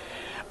problem,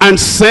 and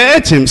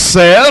set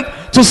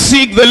himself to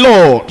seek the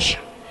Lord,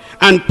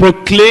 and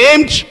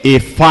proclaimed a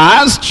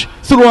fast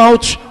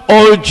throughout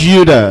all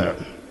Judah.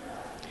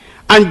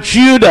 And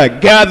Judah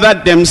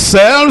gathered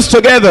themselves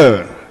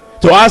together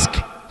to ask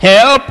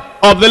help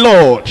of the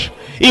Lord.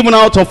 Even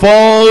out of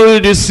all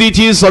the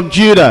cities of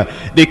Judah,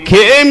 they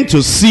came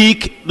to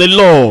seek the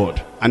Lord.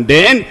 And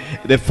then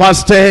they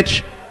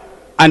fasted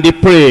and they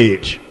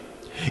prayed.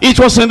 It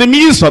was in the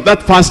midst of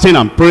that fasting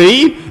and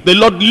praying, the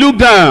Lord looked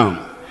down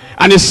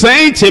and he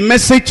sent a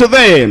message to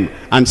them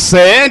and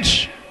said,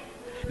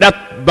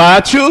 that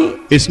battle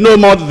is no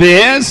more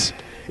theirs,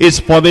 it's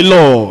for the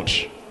Lord.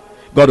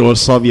 God will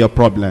solve your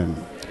problem.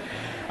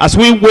 as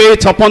we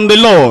wait upon the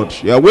Lord,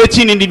 you are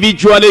waiting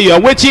individually, you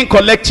are waiting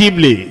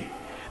collectively,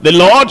 the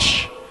Lord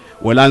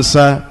will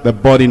answer the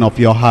burden of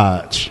your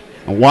heart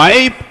and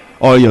wipe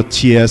all your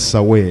tears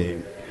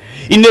away.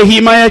 In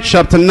Nehemiah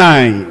chapter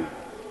 9,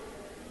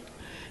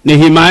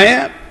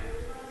 Nehemiah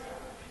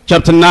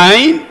chapter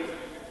 9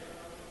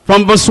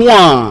 from verse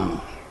 1.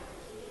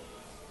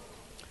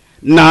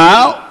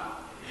 Now,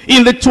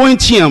 in the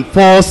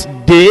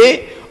 24th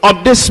day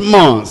of this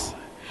month,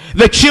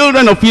 the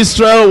children of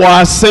Israel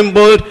were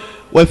assembled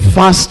with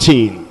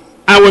fasting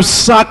and with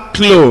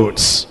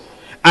sackcloths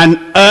and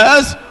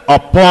earth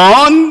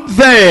upon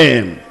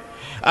them.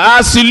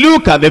 As you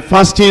look at the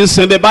fastings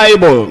in the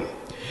Bible,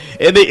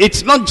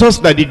 it's not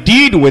just that they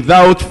did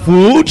without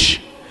food,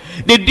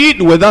 they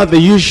did without the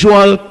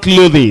usual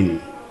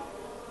clothing.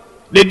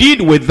 They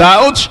did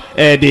without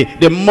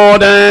the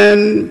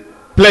modern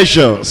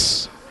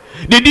pleasures.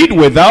 They did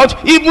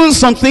without even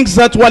some things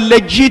that were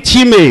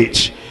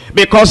legitimate.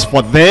 Because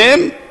for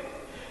them,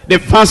 the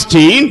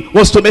fasting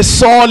was to be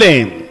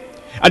solemn.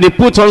 And they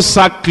put on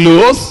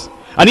sackcloth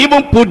and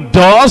even put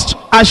dust,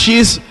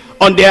 ashes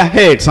on their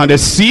heads. And the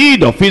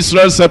seed of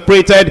Israel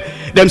separated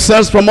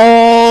themselves from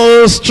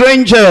all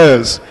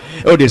strangers.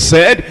 Oh, they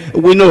said,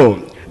 we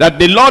know that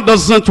the Lord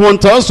doesn't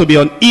want us to be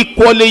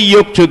unequally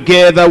yoked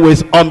together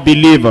with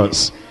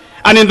unbelievers.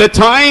 And in the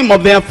time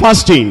of their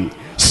fasting,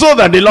 so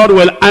that the Lord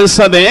will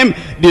answer them,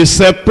 they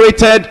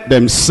separated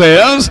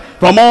themselves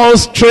from all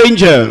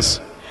strangers,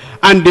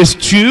 and they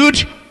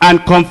stood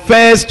and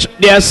confessed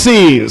their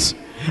sins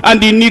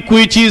and the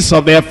iniquities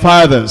of their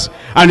fathers,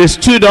 and they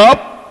stood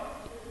up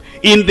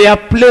in their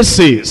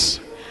places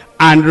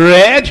and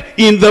read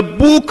in the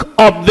book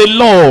of the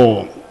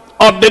law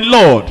of the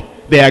Lord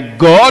their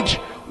God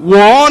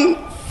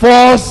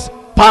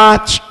 1/4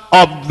 part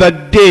of the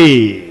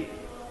day.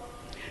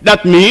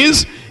 That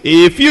means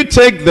if you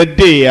take the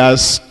day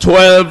as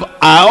 12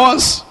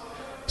 hours,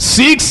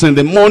 6 in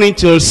the morning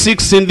till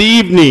 6 in the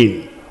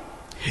evening,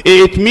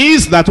 it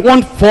means that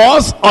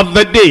 1/4 of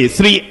the day,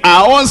 3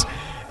 hours,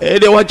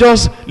 they were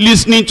just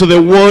listening to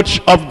the word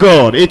of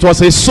God. It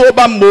was a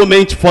sober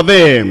moment for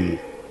them.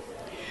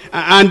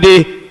 And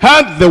they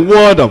heard the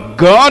word of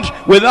God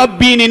without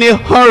being in a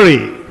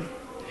hurry.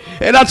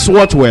 And that's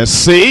what we're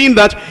saying,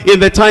 that in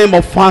the time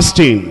of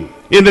fasting,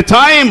 in the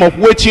time of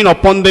waiting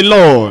upon the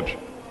Lord,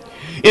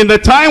 in the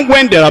time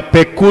when there are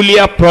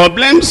peculiar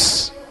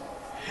problems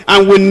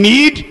and we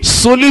need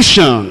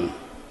solution,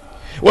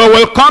 we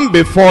will come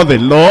before the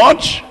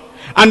Lord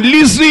and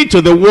listen to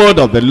the word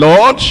of the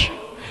Lord.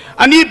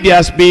 And if there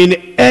has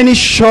been any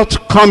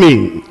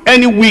shortcoming,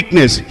 any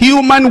weakness,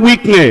 human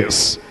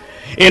weakness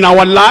in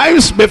our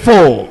lives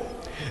before,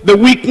 the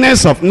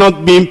weakness of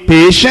not being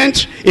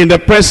patient in the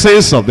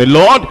presence of the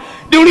Lord,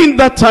 during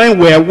that time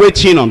we are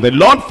waiting on the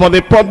Lord for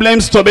the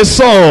problems to be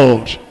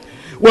solved.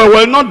 We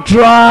will not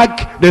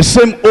drag the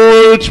same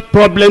old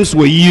problems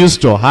we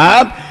used to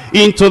have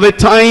into the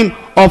time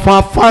of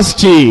our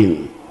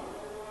fasting.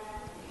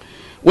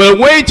 We'll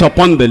wait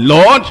upon the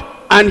Lord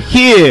and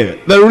hear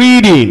the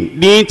reading,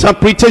 the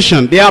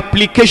interpretation, the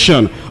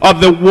application of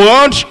the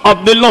word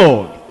of the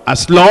Lord,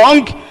 as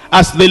long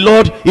as the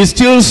Lord is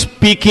still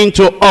speaking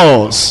to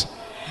us.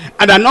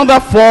 And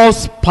another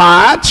 4th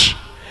part,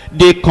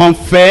 they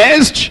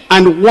confessed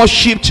and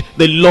worshipped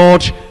the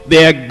Lord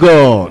their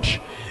God.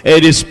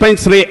 They spent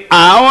 3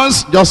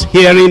 hours just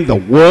hearing the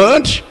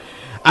word,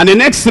 and the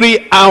next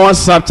 3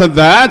 hours after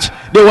that,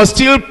 they were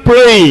still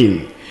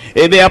praying.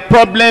 Their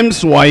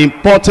problems were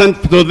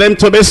important to them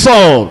to be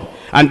solved,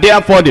 and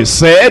therefore they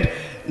said,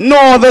 no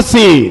other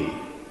thing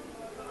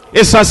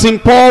is as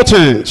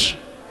important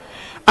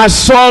as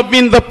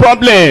solving the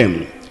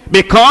problem.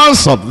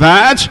 Because of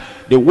that,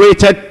 they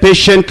waited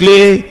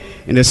patiently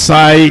in the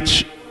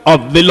sight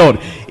of the Lord.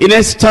 In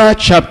Esther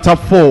chapter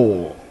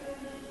 4,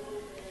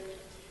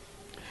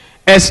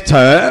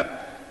 Esther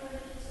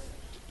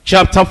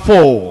chapter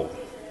 4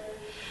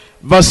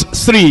 verse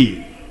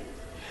 3,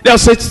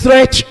 there's a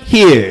threat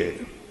here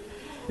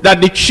that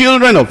the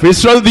children of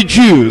Israel, the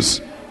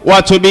Jews,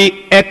 were to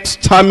be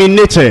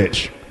exterminated,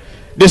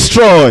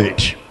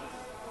 destroyed.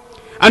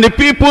 And the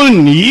people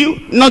knew,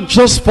 not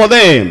just for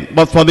them,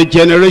 but for the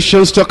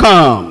generations to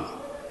come.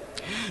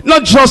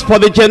 Not just for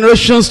the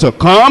generations to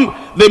come,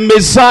 the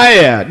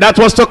Messiah that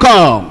was to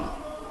come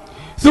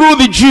through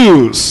the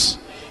Jews.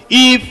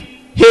 If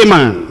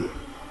Haman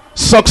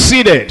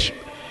succeeded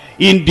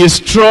in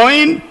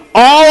destroying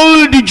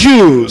all the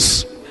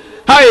Jews,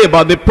 how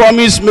about the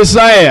promised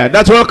Messiah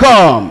that will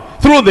come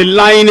through the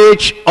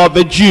lineage of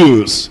the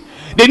Jews?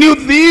 They knew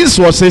this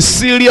was a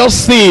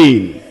serious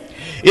thing.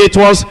 It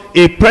was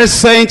a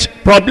present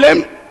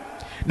problem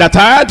that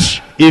had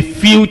a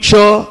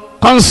future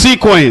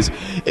consequence.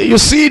 You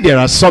see, there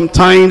are some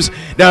problems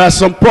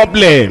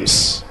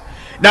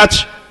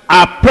that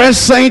are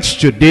present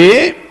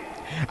today,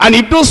 and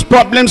if those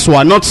problems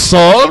were not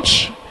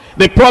solved,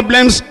 the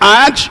problems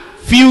had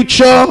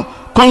future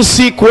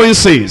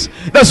consequences.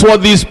 That's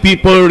what these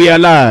people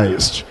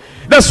realized.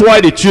 That's why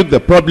they took the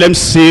problem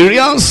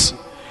serious,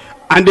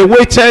 and they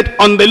waited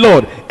on the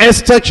Lord.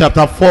 Esther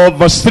chapter 4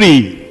 verse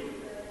 3.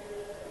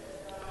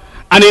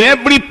 And in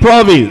every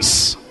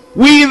province,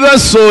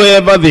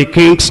 whithersoever the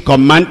king's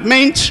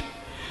commandment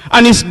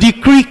and his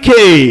decree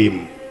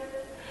came,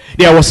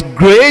 there was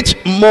great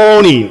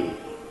mourning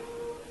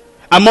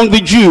among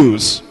the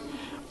Jews,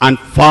 and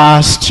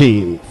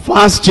fasting,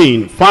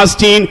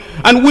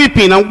 and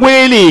weeping and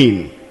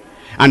wailing.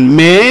 And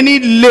many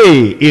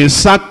lay in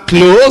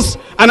sackcloth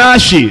and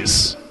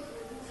ashes.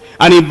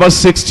 And in verse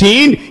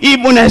 16,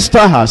 even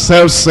Esther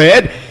herself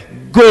said,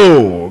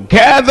 go,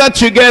 gather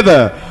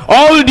together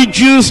all the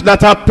Jews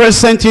that are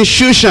present in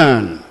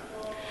Shushan,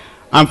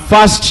 and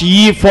fast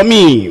ye for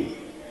me.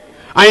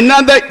 I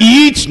neither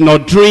eat nor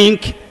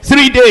drink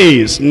 3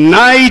 days,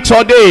 night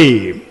or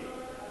day.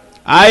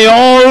 I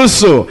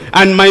also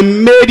and my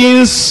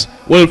maidens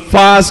will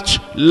fast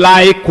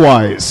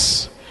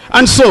likewise.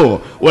 And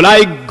so will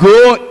I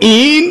go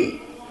in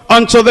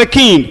unto the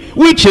king,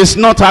 which is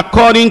not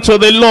according to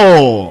the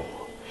law.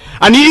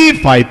 And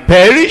if I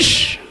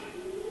perish,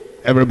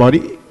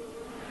 everybody,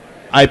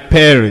 I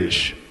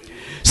perish.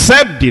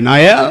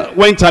 Self-denial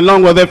went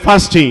along with the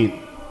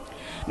fasting,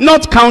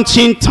 not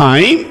counting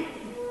time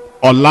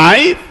or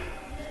life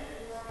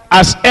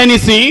as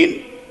anything,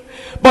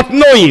 but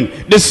knowing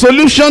the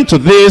solution to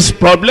this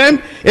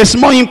problem is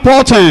more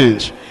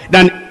important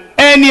than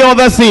any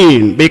other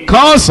thing.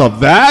 Because of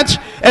that,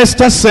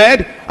 Esther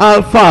said,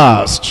 I'll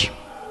fast.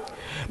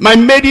 My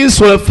maidens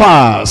will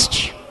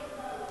fast.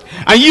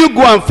 And you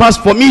go and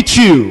fast for me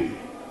too.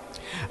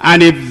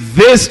 And if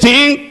this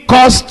thing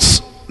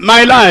costs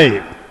my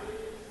life,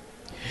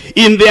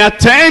 in the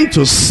attempt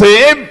to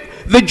save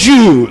the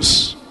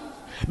Jews,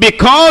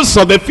 because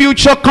of the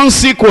future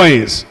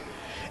consequence,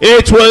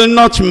 it will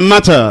not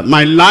matter.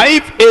 My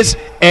life is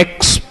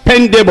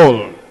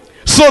expendable,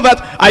 so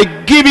that I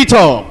give it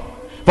up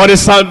for the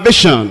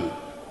salvation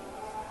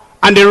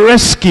and the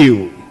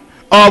rescue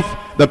of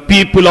the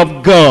people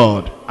of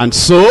God. And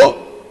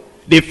so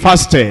they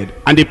fasted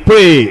and they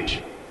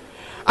prayed,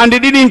 and they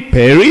didn't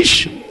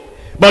perish,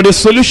 but the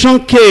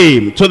solution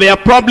came to their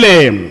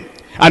problem.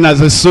 And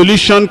as the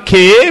solution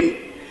came,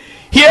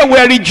 here we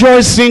are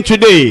rejoicing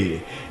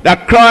today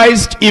that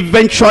Christ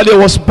eventually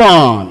was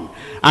born,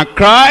 and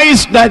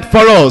Christ died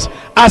for us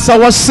as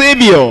our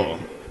Savior,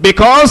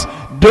 because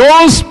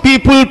those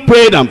people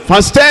prayed and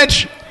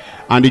fasted,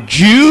 and the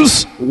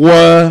Jews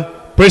were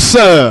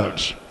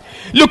preserved.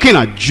 Looking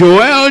at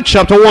Joel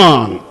chapter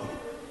 1,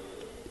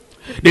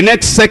 the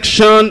next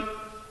section,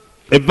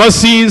 the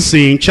verses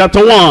in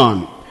chapter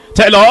 1,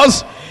 tell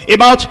us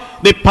about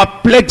the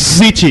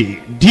perplexity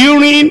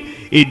during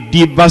a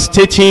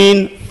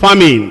devastating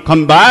famine.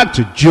 Come back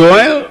to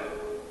Joel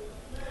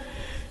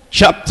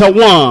chapter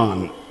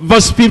 1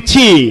 verse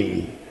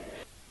 15.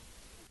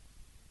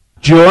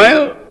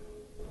 Joel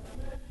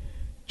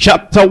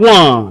chapter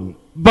 1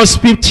 verse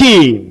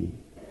 15.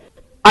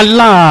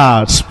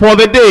 Alas for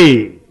the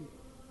day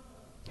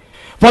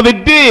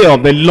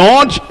of the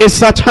Lord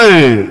is at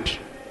hand,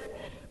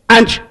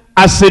 and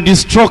as a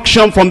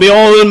destruction from the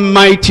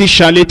Almighty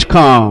shall it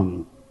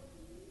come.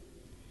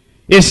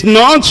 Is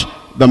not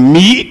the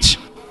meat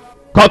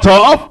cut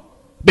off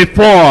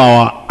before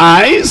our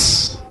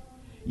eyes?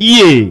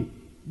 Yea,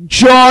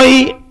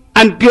 joy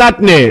and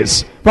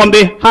gladness from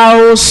the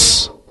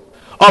house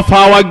of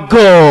our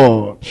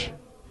God.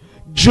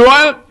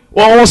 Joel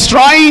was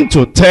trying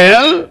to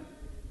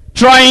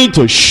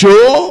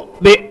show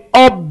the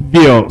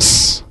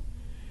obvious.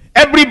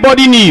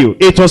 Everybody knew,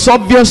 it was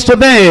obvious to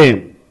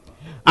them.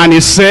 And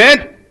he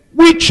said,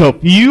 which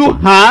of you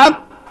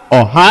have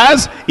or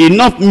has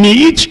enough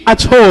meat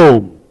at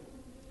home?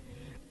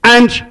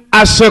 And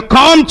as you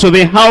come to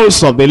the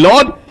house of the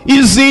Lord,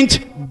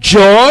 isn't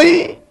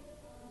joy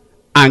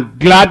and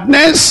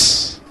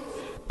gladness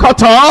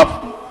cut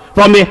off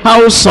from the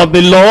house of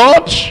the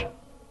Lord?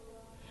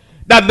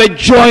 That the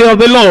joy of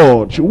the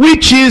Lord,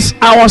 which is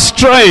our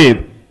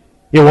strength,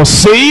 he was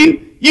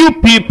saying,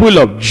 you people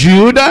of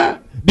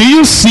Judah, do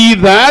you see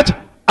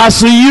that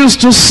as we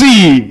used to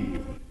see?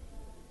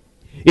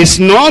 It's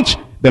not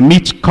the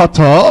meat cut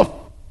off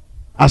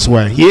as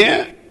we're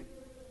here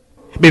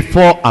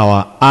before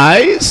our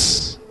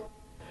eyes,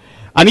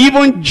 and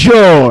even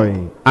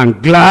joy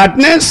and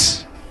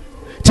gladness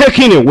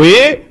taken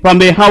away from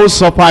the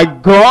house of our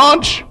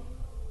God.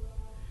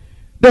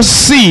 The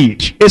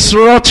seed is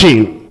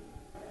rotting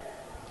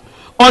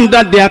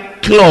under their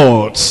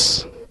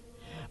clothes,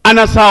 and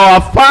as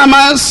our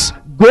farmers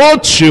go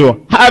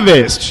to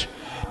harvest,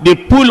 they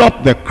pull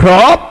up the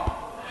crop,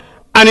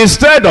 and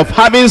instead of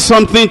having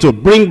something to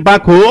bring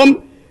back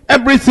home,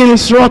 everything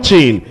is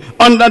rotting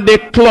under the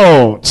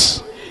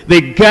clothes.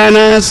 The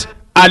garners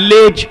are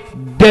laid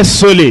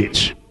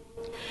desolate.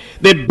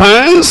 The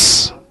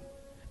barns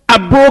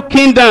are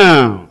broken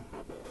down,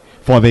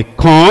 for the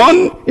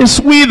corn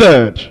is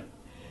withered.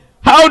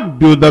 How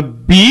do the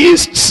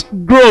beasts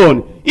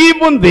groan?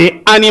 Even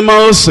the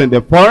animals in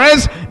the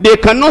forest, they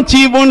cannot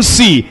even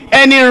see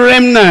any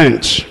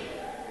remnant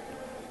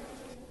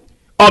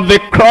of the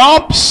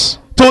crops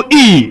to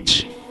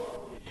eat.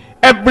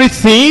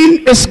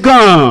 everything is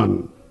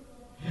gone.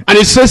 And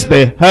it says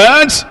the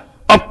herds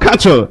of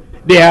cattle,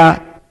 they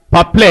are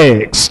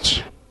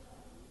perplexed,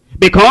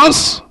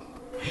 because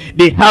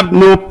they have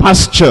no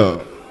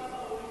pasture.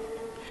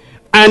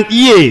 And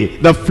yea,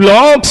 the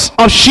flocks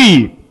of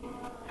sheep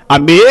are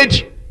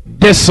made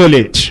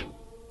desolate.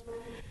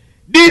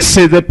 This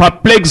is the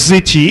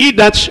perplexity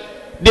that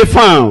they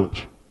found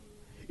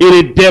in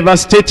a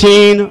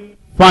devastating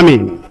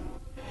famine.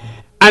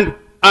 And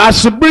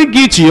as you bring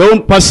it to your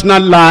own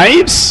personal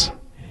lives,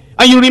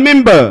 and you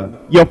remember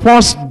your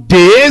first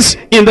days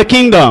in the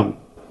kingdom,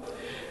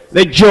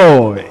 the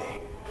joy,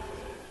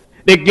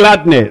 the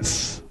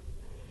gladness,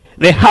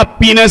 the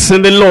happiness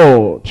in the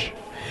Lord.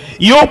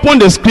 You open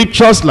the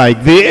scriptures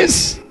like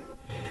this.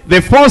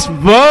 The first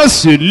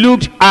verse you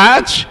looked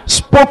at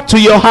spoke to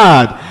your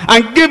heart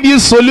and gave you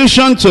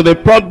solution to the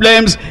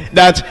problems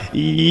that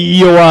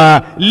you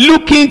are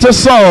looking to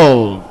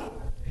solve.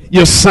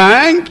 You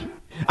sang,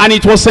 and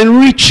it was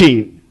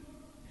enriching.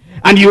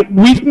 And you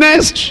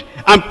witnessed,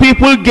 and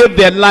people gave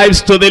their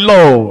lives to the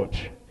Lord.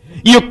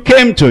 You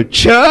came to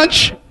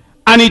church,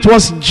 and it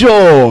was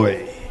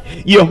joy.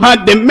 You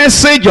heard the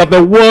message of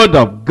the word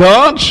of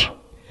God,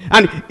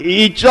 and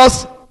it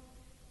just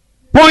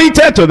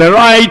pointed to the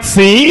right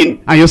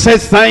thing, and you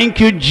said, thank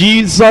you,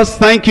 Jesus,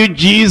 thank you,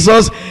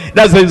 Jesus.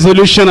 That's the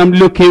solution I'm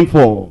looking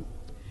for.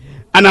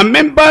 And the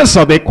members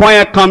of the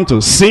choir come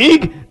to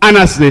sing, and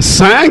as they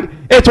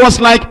sang, it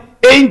was like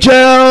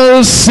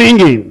angels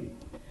singing,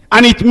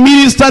 and it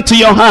ministered to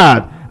your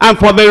heart. And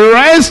for the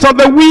rest of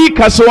the week,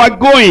 as you are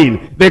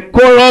going, the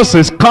chorus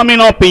is coming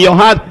up in your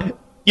heart.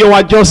 You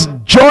are just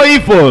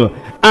joyful,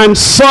 and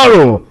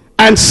sorrow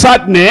and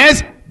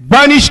sadness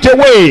vanished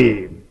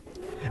away.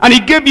 And he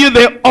gave you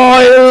the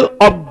oil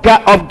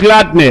of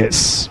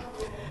gladness.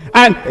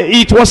 And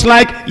it was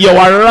like you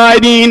were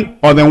riding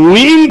on the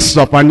wings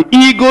of an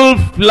eagle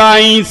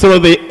flying through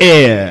the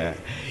air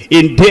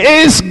in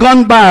days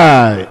gone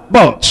by.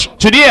 But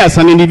today, as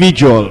an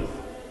individual,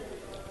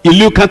 you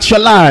look at your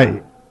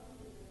life,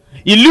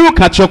 you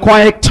look at your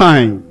quiet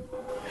time,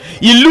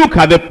 you look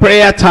at the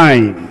prayer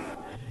time,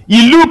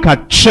 you look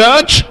at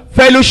church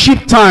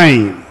fellowship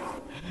time,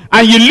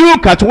 and you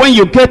look at when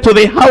you get to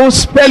the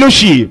house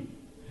fellowship,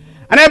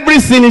 and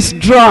everything is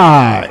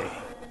dry.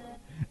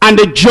 And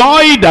the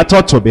joy that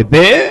ought to be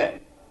there,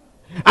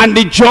 and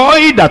the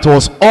joy that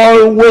was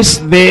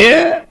always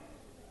there,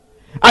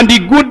 and the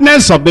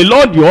goodness of the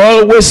Lord you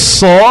always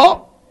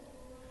saw,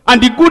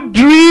 and the good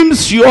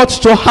dreams you ought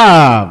to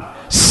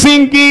have,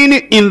 singing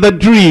in the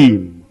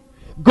dream,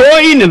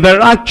 going in the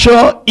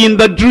rapture in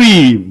the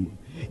dream,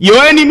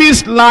 your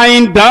enemies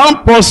lying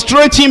down,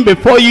 prostrating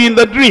before you in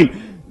the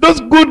dream.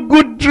 Those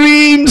good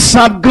dreams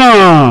have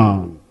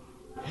gone.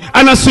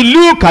 And as you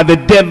look at the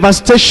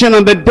devastation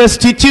and the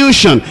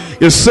destitution,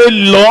 you say,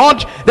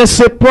 Lord, there's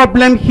a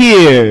problem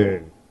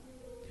here.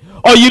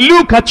 Or you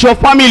look at your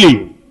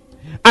family,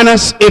 and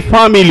as a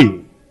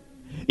family,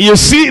 you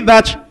see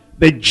that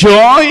the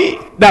joy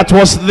that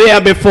was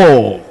there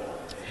before,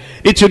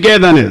 the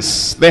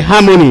togetherness, the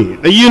harmony,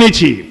 the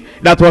unity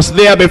that was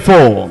there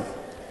before,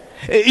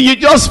 you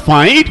just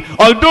find,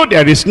 although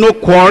there is no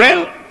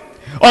quarrel,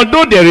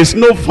 although there is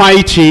no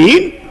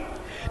fighting,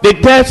 the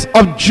depth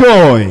of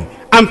joy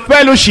and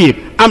fellowship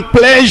and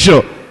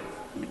pleasure,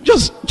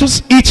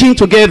 just eating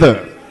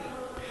together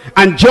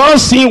and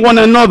just seeing one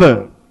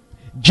another,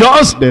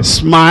 just the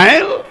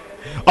smile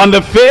on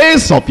the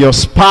face of your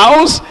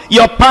spouse,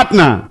 your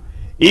partner,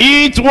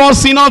 it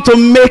was enough to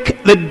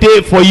make the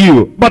day for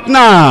you. But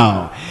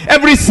now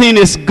everything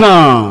is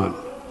gone,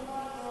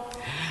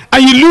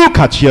 and you look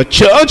at your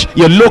church,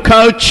 your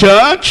local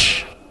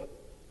church,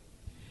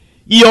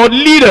 your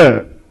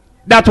leader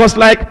that was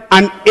like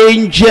an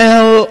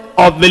angel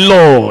of the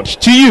Lord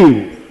to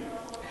you,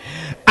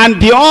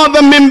 and the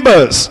other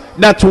members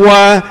that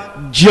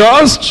were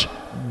just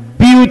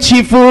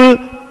beautiful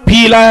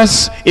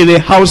pillars in the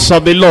house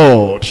of the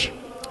Lord,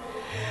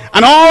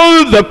 and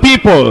all the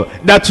people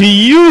that you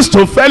used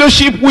to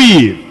fellowship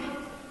with.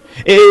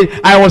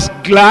 I was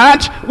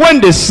glad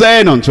when they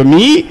said unto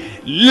me,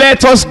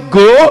 let us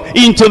go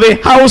into the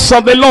house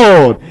of the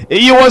Lord.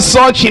 You were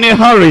such in a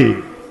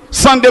hurry,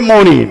 Sunday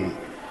morning,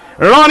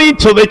 running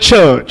to the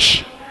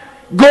church,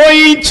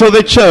 going to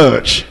the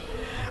church,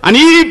 and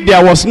if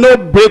there was no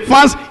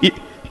breakfast,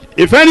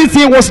 if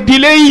anything was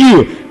delaying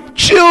you,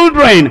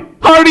 children,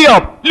 hurry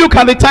up, look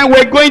at the time,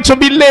 we're going to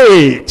be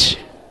late.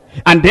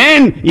 And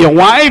then your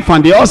wife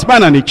and the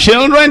husband and the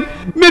children,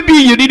 maybe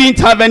you didn't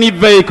have any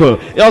vehicle,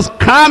 just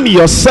cram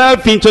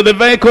yourself into the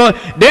vehicle,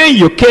 then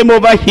you came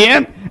over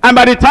here, and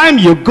by the time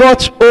you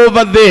got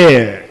over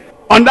there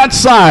on that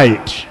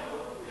side,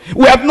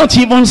 we have not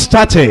even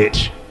started.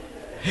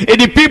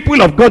 The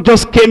people of God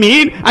just came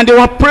in and they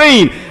were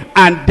praying,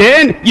 and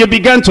then you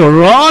began to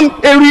run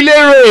a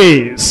relay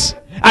race.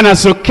 And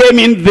as you came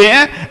in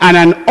there and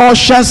an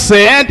usher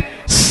said,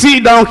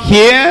 sit down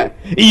here,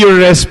 you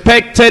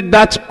respected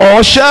that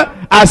usher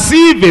as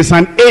if it's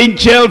an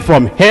angel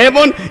from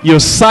heaven. You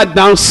sat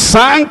down,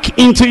 sank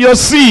into your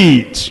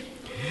seat,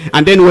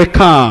 and then we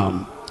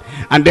come,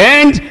 And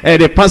then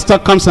the pastor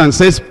comes and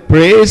says,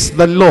 praise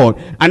the Lord.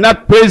 And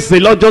that praise the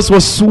Lord just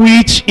was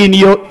sweet in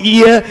your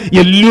ear.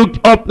 You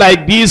looked up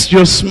like this,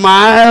 you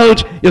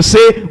smiled. You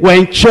say, we're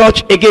in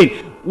church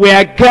again. We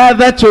are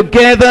gathered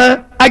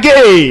together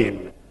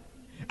again.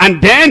 And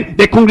then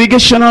the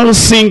congregational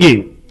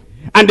singing,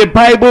 and the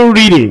Bible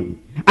reading,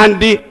 and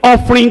the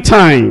offering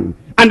time,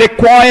 and the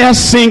choir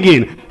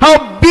singing.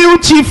 How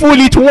beautiful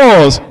it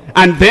was.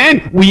 And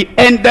then we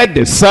ended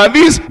the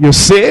service. You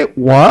say,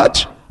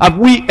 what? Have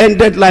we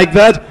ended like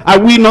that? Are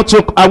we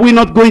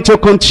not going to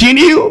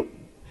continue?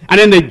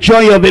 And then the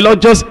joy of the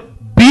Lord just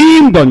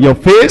beamed on your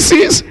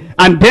faces.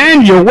 And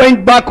then you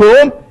went back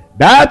home.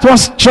 That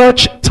was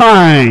church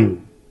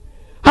time.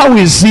 How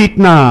is it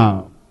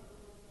now?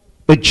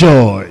 The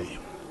joy,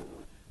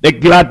 the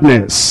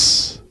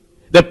gladness,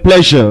 the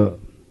pleasure,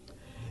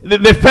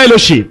 the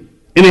fellowship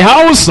in the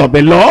house of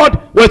the Lord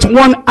with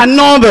one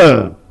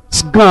another.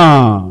 It's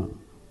gone.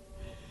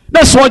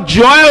 That's what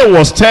Joel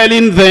was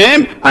telling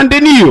them, and they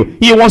knew.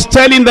 He was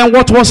telling them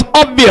what was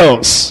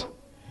obvious.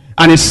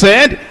 And he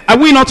said, are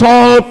we not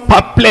all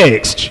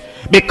perplexed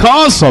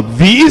because of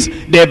this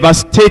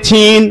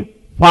devastating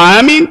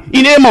famine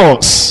in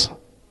Amos?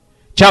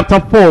 Chapter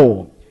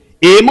 4.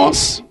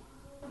 Amos,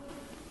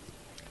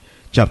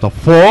 chapter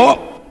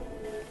 4,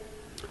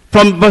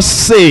 from verse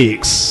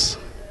 6.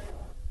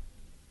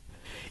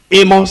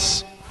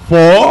 Amos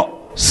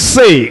 4,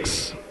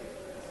 6.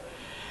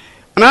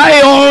 And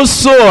I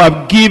also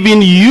have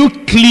given you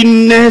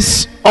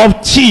cleanness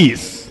of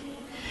teeth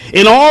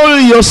in all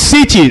your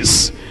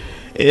cities.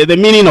 The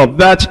meaning of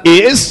that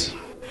is,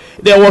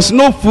 there was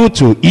no food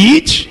to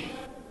eat,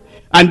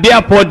 and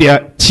therefore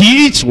their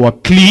teeth were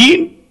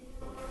clean.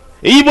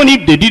 Even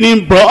if they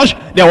didn't brush,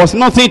 there was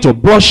nothing to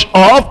brush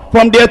off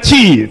from their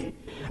teeth.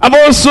 I've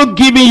also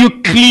given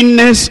you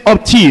cleanness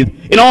of teeth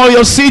in all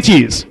your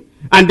cities,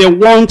 and they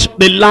want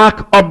the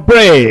lack of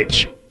bread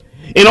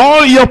in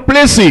all your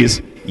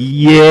places.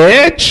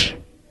 Yet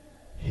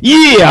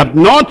ye have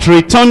not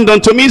returned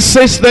unto me,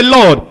 says the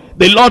Lord.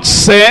 The Lord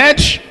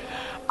said,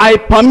 I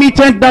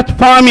permitted that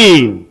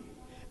famine,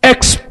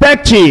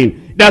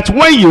 expecting that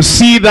when you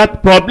see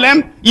that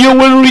problem, you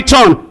will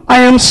return. I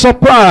am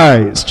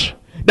surprised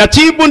that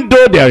even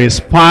though there is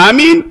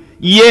famine,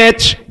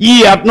 yet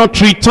ye have not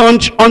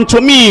returned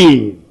unto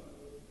me.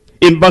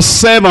 In verse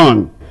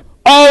 7,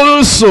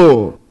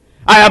 also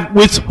I have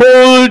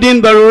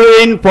withholden the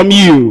rain from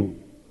you,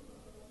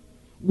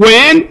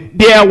 when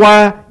there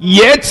were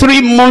yet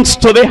 3 months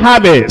to the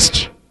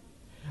harvest.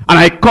 And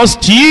I caused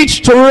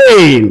it to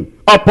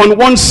rain upon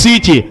one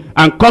city,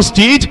 and caused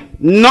it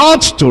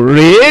not to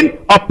rain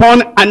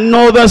upon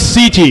another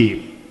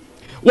city.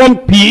 One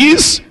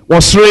piece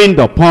was rained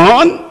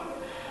upon,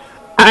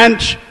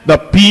 and the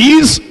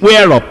piece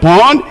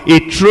whereupon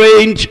it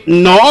rained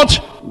not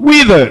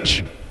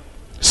withered.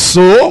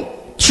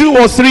 So 2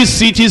 or 3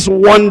 cities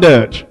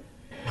wandered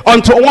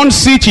unto one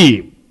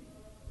city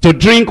to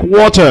drink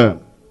water,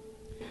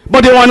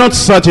 but they were not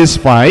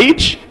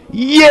satisfied.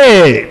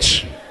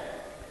 Yet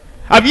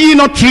have ye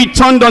not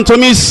returned unto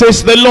me,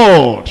 says the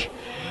Lord.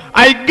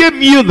 I gave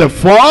you the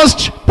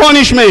first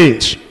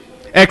punishment,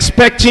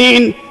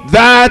 expecting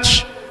that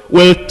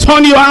will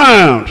turn you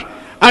around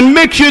and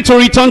make you to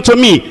return to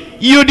me.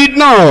 You did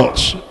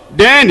not.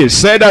 Then he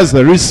said, that's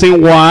the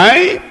reason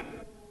why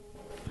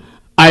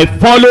I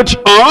followed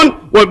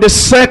on with the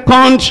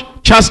second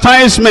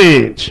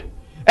chastisement,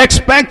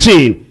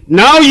 expecting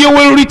now you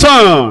will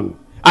return.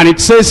 And it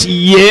says,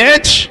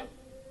 yet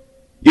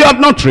you have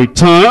not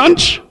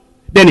returned.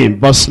 Then in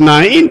verse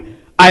 9,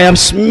 I have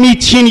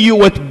smitten you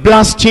with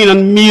blasting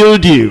and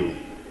mildew.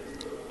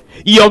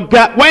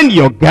 When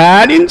your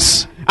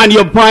gardens and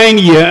your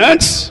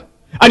vineyards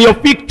and your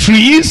fig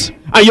trees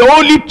and your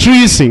olive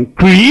trees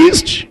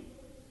increased,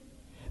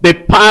 the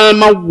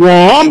palmer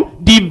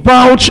worm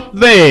devoured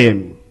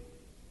them.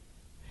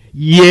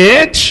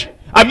 Yet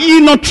have ye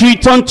not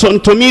returned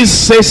unto me,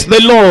 says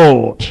the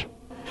Lord.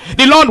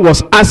 The Lord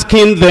was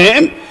asking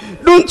them,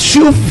 don't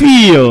you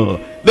feel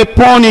the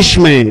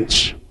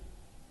punishment?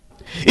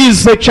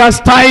 Is the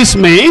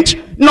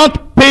chastisement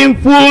not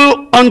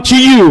painful unto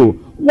you?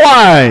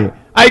 Why?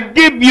 I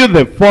gave you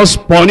the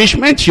first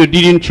punishment, you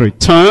didn't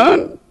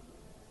return.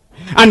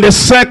 And the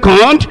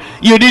second,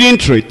 you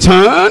didn't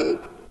return.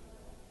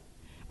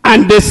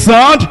 And the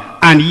third,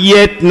 and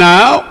yet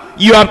now,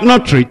 you have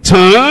not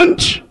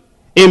returned.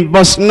 In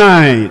verse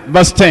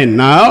 10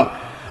 now,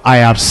 I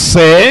have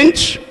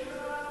sent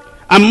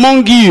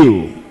among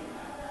you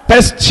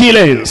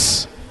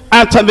pestilence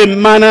after the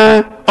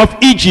manner of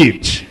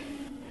Egypt.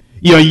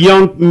 Your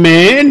young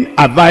men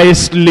have I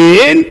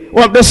slain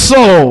with the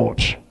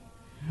sword,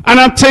 and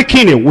have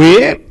taken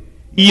away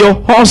your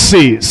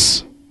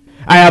horses.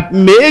 I have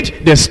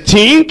made the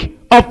stink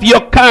of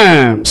your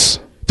camps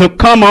to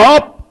come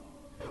up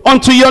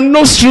unto your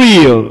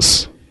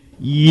nostrils.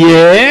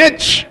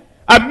 Yet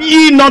have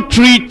ye not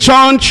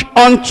returned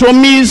unto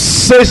me,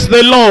 says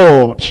the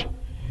Lord.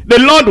 The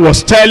Lord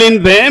was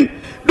telling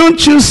them,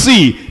 don't you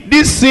see,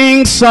 these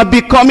things are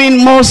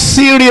becoming more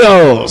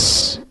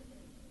serious.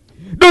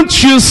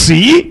 Don't you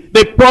see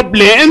the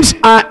problems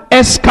are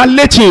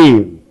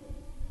escalating?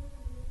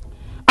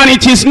 And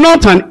it is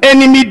not an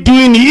enemy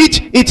doing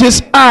it, it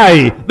is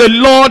I, the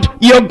Lord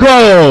your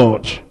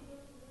God.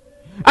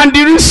 And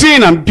the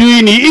reason I'm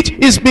doing it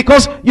is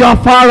because you are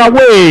far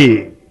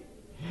away.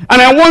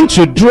 And I want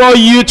to draw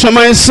you to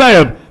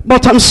myself,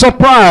 but I'm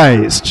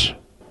surprised.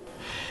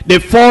 The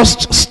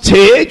first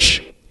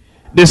stage,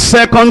 the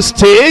second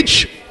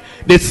stage,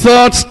 the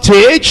third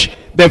stage,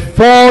 the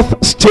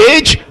fourth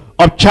stage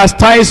of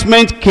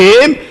chastisement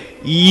came,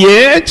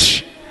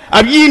 yet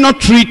have ye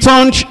not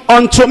returned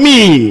unto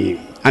me?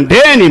 And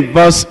then in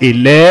verse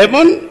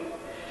 11,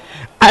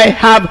 I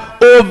have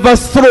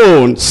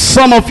overthrown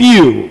some of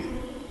you,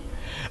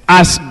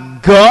 as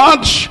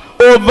God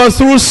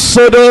overthrew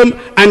Sodom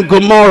and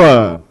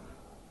Gomorrah.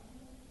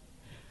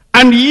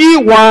 And ye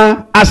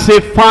were as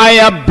a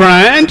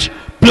firebrand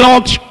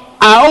plucked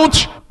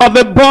out of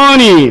the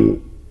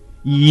burning.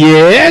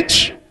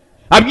 Yet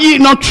have ye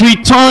not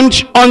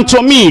returned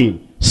unto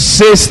me,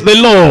 says the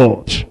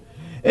Lord.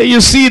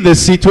 You see the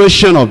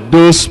situation of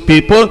those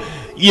people.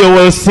 You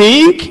will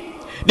think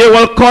they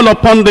will call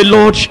upon the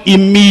Lord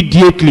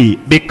immediately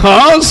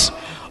because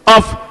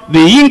of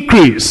the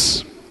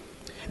increase,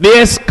 the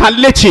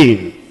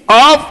escalating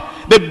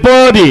of the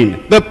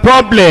burden, the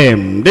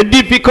problem, the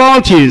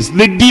difficulties,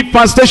 the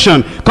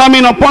devastation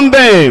coming upon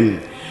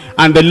them.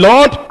 And the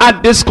Lord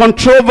had this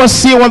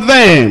controversy with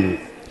them,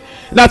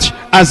 that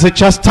as the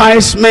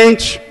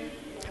chastisement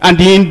and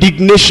the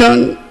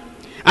indignation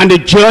and the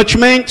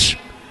judgment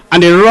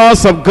and the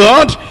wrath of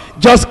God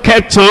just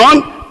kept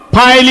on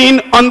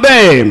piling on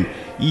them,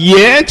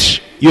 yet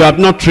you have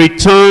not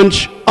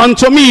returned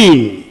unto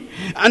me.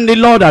 And the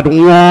Lord had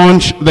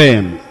warned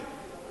them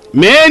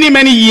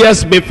many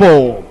years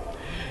before.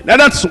 Now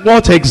that's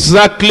what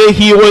exactly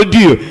he will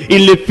do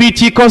in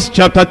Leviticus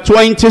chapter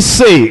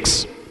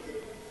 26.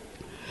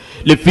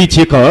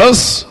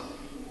 Leviticus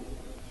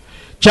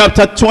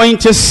chapter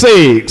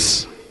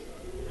 26.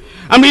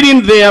 I'm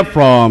reading there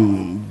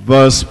from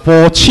verse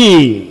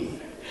 14.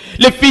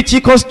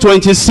 Leviticus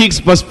 26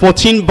 verse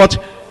 14.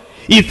 But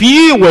if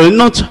ye will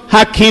not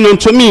hearken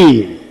unto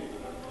me,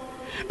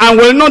 and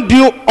will not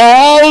do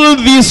all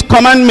these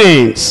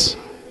commandments,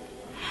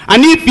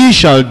 and if ye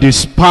shall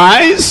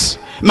despise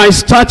my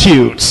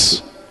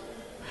statutes,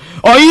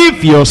 or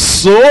if your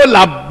soul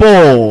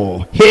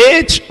abhor,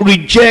 hate,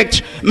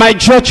 reject my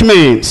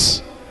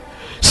judgments,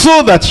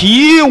 so that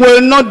ye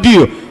will not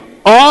do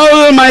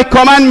all my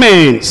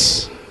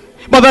commandments,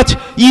 but that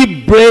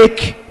ye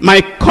break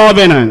my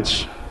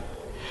covenant,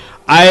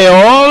 I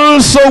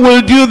also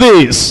will do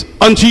this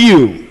unto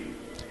you.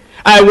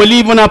 I will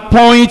even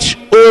appoint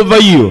over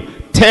you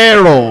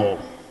terror,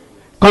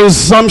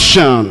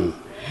 consumption,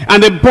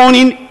 and a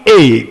burning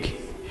ache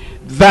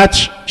that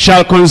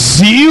shall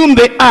consume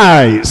the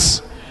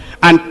eyes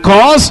and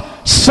cause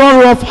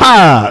sorrow of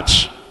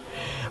heart.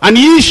 And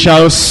ye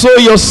shall sow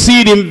your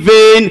seed in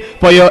vain,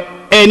 for your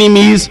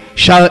enemies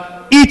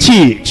shall eat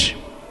it.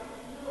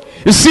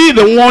 You see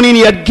the warning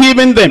he had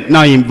given them.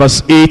 Now in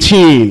verse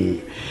 18.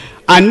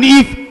 And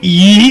if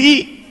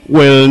ye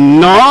will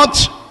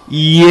not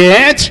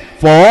yet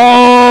for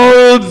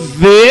all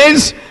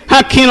this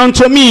hearken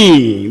unto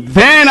me,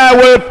 then I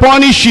will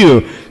punish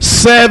you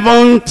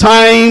 7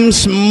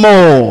 times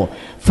more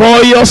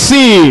for your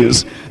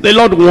sins. The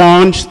Lord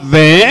warned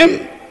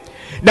them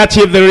that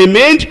if they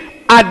remained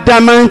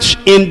adamant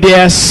in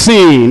their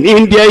sin,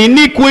 in their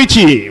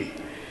iniquity,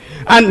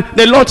 and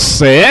the Lord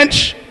said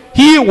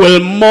he will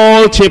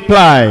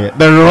multiply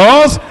the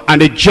wrath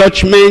and the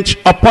judgment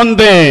upon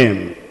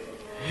them.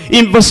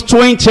 In verse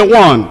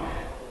 21,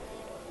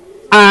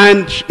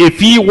 and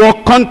if ye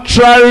walk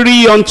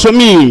contrary unto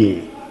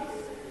me,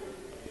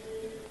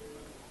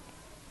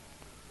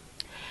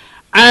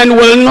 and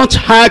will not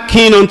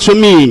hearken unto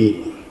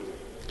me,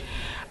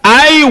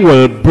 I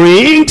will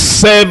bring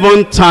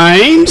 7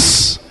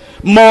 times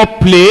more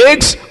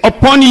plagues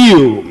upon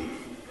you,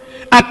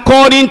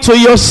 according to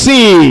your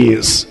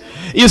sins.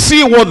 You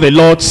see what the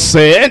Lord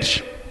said?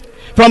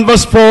 From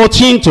verse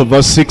 14 to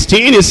verse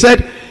 16, he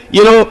said,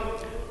 you know,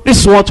 this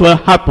is what will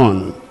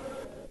happen.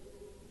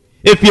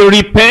 If you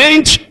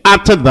repent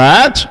after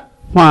that,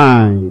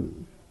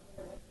 fine.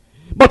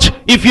 But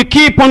if you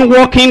keep on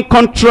walking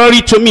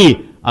contrary to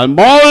me, I'll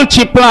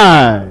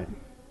multiply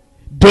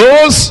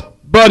those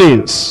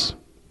burdens,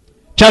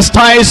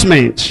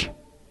 chastisement,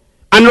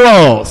 and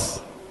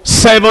wrath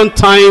 7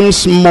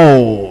 times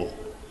more.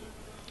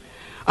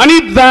 And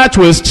if that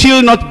will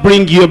still not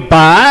bring you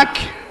back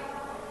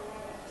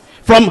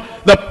from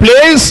the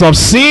place of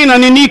sin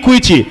and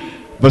iniquity,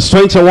 verse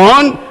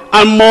 21,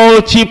 and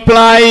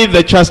multiply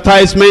the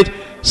chastisement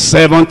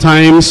 7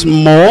 times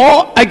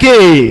more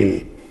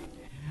again.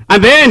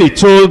 And then he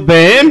told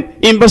them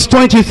in verse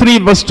 23,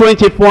 verse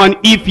 24, and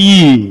if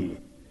ye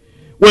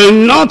will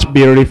not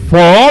be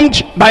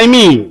reformed by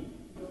me,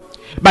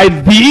 by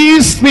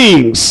these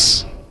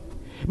things,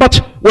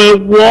 but will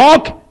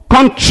walk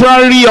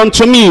contrary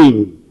unto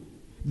me,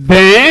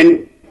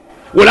 then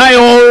will I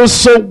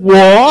also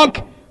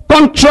walk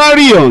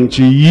contrary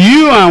unto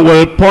you, and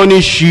will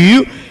punish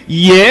you,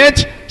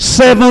 yet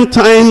 7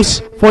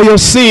 times for your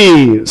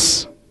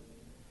sins.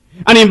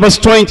 And in verse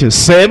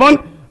 27,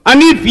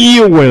 and if ye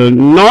will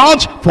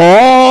not for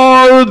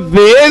all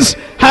this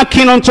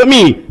hearken unto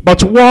me,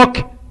 but walk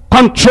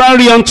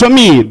contrary unto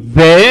me,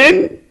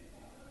 then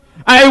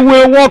I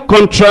will walk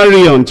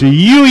contrary unto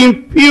you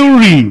in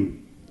fury.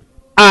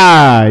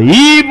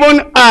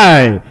 Even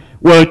I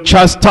will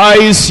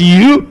chastise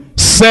you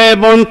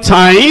 7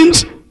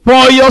 times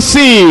for your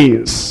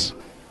sins.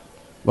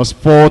 Verse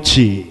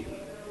 40.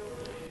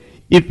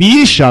 If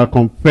they shall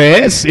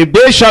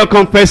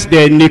confess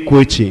their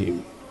iniquity,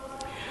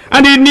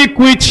 and the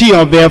iniquity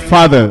of their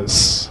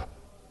fathers,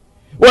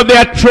 or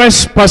their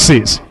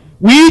trespasses,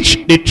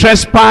 which they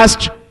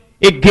trespassed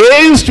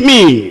against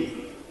me,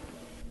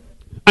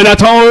 and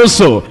that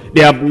also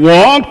they have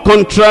walked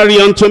contrary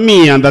unto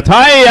me, and that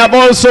I have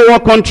also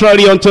walked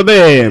contrary unto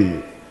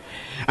them,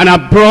 and I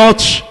brought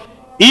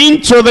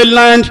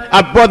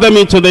them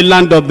into the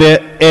land of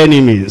their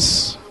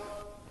enemies.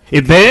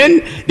 If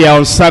then their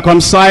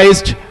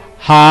uncircumcised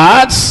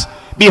hearts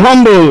be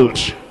humbled,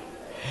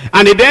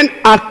 and they then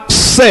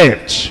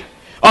accept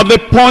of the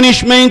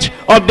punishment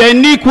of their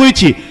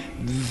iniquity,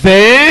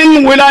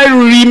 then will I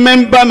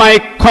remember my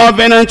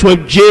covenant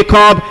with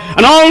Jacob,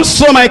 and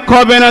also my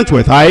covenant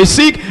with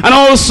Isaac, and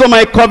also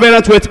my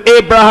covenant with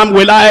Abraham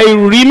will I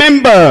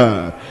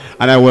remember.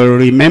 And I will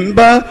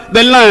remember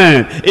the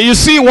land. You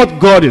see what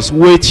God is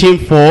waiting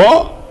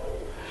for?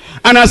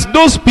 And as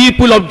those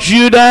people of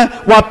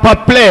Judah were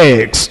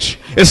perplexed,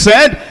 he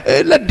said,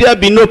 let there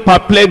be no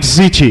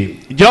perplexity.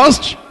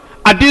 Just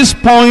at this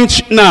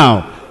point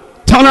now,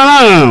 turn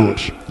around.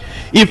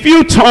 If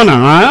you turn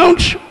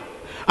around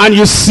and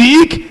you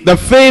seek the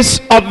face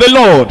of the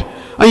Lord,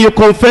 and you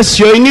confess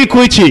your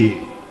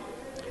iniquity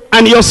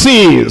and your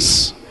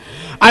sins,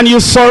 and you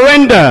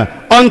surrender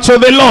unto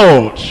the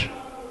Lord,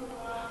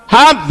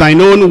 have thine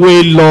own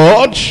way,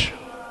 Lord,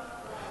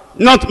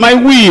 not my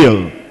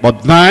will,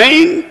 but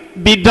thine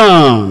be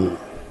done.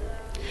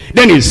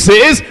 Then he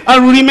says, I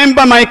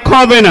remember my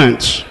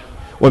covenant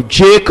with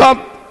Jacob,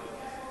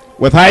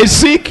 with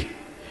Isaac,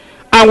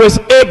 and with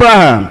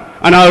Abraham,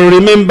 and I'll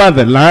remember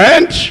the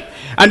land.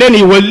 And then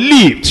he will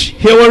lift,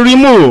 he will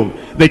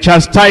remove the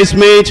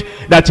chastisement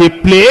that he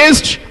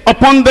placed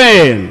upon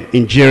them.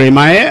 In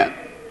Jeremiah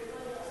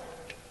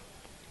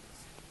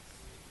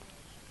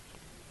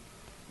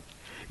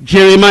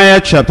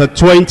chapter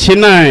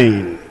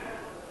 29,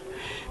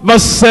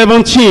 verse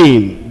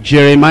 17.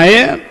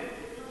 Jeremiah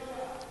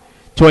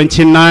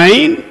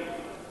 29,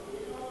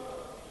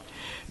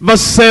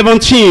 verse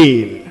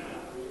 17.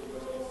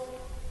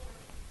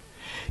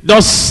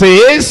 Thus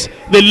says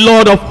the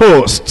Lord of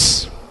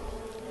hosts,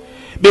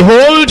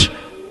 behold,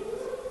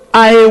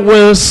 I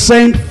will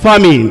send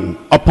famine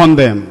upon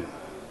them,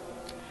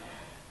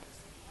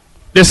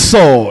 the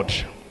sword,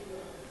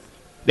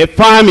 the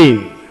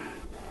famine,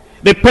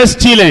 the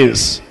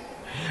pestilence,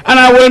 and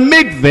I will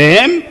make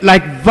them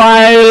like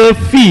vile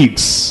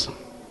figs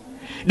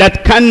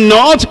that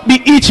cannot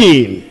be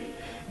eaten.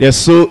 They're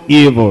so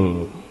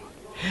evil.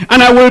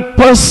 And I will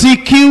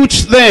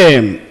persecute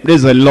them.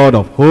 There's a Lord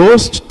of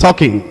hosts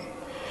talking.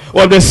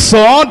 With the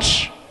sword,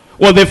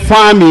 with the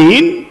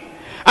famine,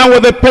 and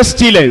with the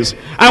pestilence.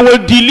 I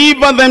will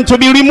deliver them to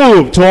be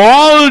removed to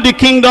all the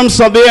kingdoms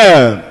of the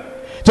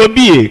earth, to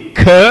be a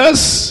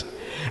curse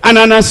and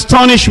an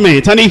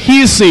astonishment and a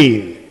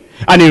hissing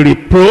and a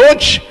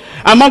reproach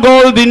among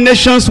all the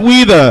nations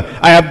whither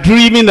I have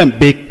driven them,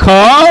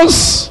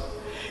 because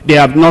they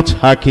have not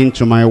hearkened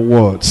to my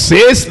word,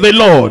 says the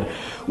Lord,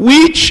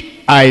 which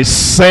I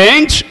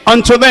sent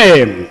unto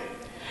them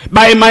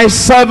by my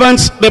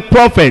servants the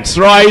prophets,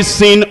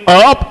 rising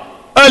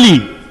up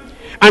early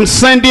and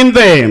sending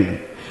them,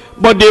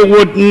 but they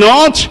would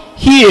not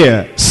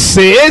hear,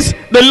 says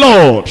the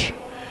Lord.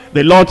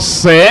 The Lord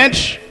said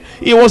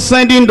he was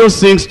sending those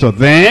things to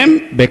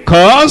them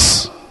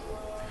because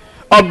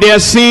of their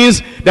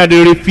sins that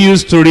they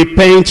refused to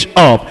repent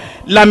of.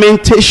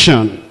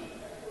 Lamentation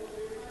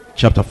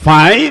chapter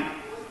 5.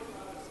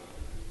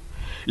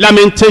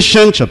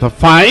 Lamentation chapter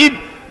 5,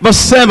 verse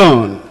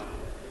 7.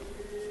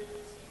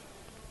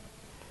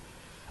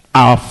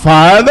 Our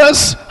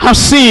fathers have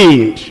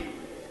sinned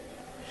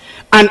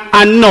and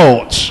are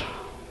not,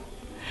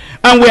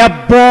 and we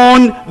have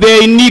borne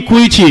their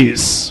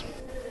iniquities.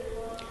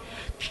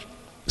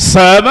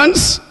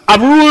 Servants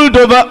have ruled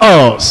over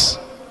us.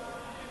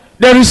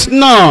 There is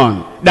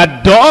none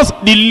that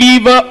doth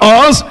deliver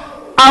us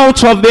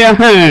out of their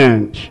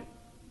hand.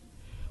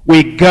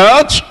 We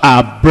got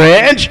our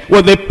bread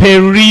with the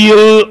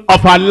peril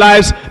of our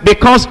lives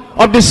because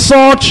of the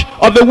sword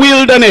of the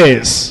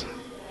wilderness.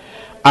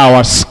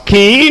 Our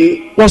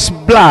skin was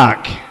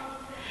black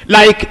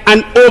like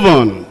an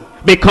oven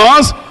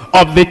because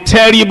of the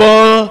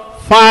terrible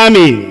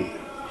famine.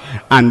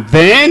 And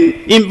then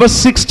in verse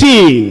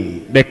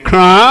 16, the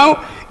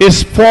crown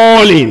is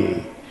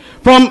falling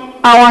from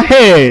our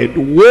head.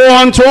 Woe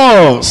unto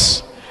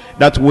us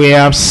that we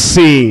have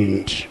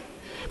sinned.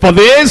 For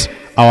this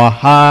our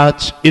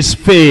heart is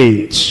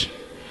faint.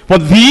 For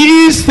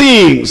these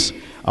things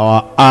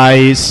our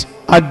eyes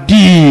are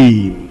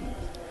dim.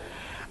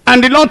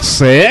 And the Lord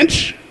said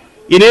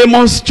in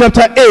Amos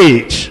chapter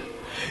 8,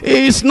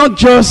 it's not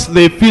just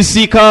the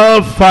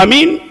physical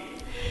famine,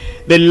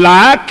 the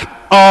lack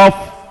of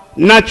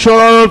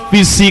natural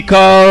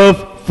physical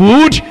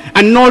food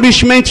and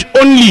nourishment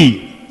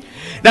only,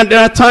 that there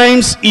are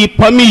times he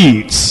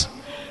permits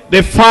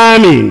the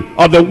famine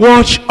of the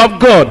word of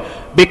God,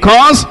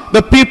 because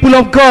the people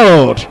of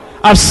God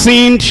have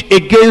sinned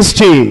against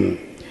him.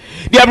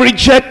 They have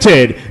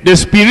rejected the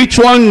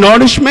spiritual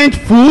nourishment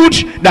food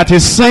that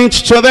is sent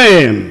to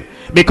them.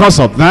 Because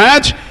of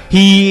that,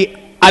 he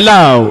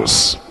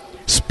allows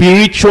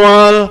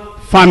spiritual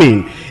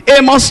famine.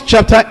 Amos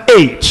chapter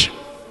 8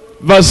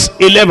 verse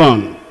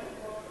 11.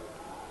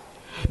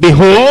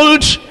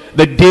 Behold,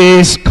 the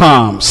days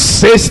come,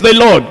 says the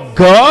Lord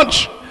God,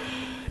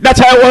 that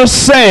I will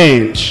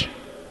send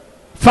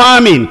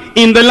famine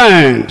in the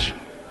land,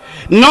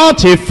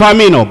 not a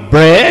famine of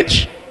bread,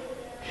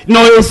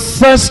 nor a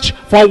thirst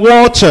for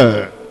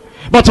water,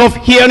 but of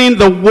hearing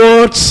the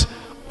words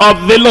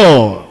of the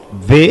Lord.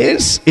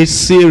 This is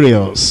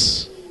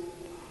serious.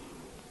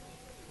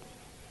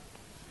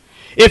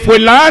 If we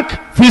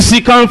lack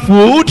physical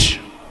food,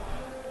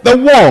 the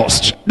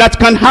worst that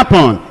can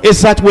happen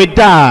is that we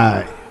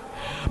die.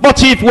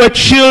 But if we're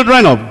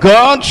children of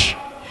God,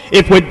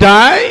 if we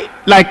die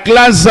like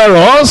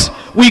Lazarus,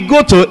 we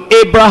go to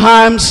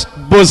Abraham's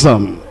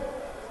bosom.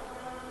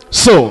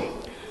 So,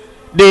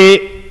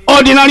 the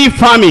ordinary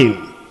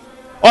famine,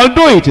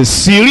 although it is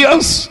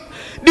serious,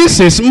 this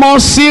is more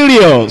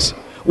serious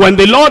when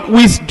the Lord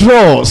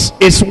withdraws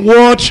his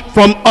word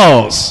from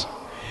us.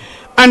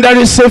 And there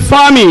is a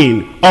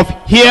famine of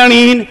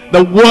hearing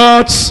the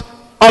words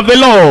of the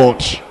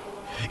Lord.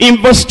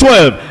 In verse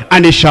 12,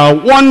 and they shall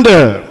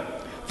wander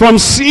from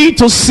sea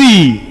to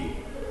sea,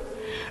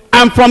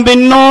 and from the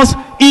north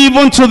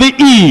even to the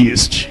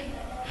east.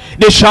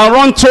 They shall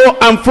run to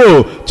and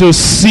fro to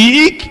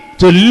seek,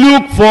 to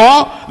look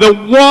for the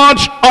word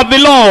of the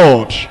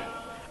Lord,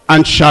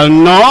 and shall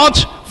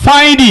not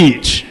find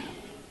it.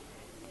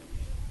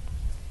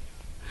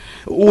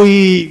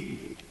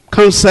 We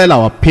counsel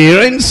our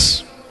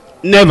parents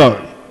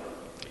never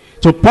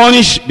to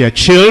punish their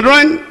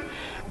children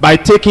by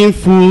taking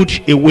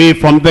food away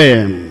from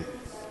them.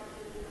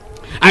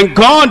 And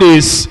God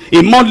is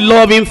a more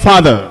loving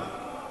Father,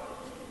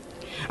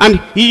 and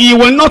he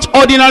will not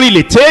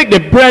ordinarily take the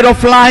bread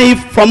of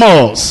life from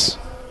us.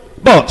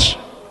 But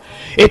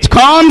it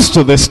comes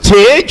to the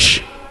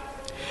stage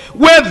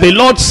where the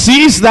Lord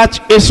sees that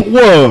his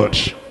word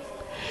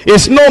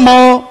is no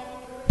more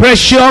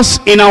precious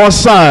in our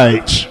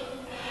sight,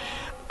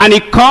 and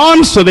it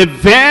comes to the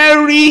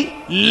very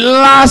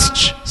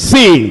last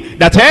thing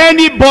that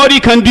anybody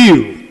can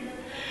do,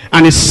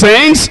 and it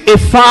sends a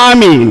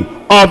famine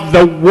of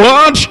the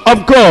word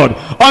of God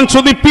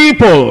unto the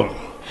people.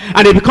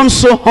 And they become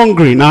so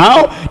hungry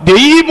now, they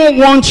even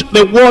want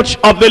the word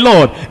of the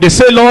Lord. They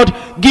say, Lord,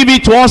 give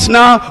it to us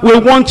now. We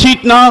want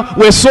it now.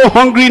 We're so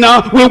hungry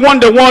now. We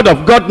want the word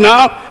of God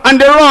now.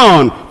 And they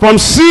run from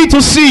sea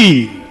to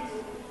sea.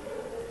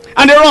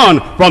 And they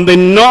run from the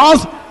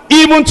north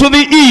even to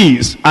the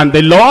east. And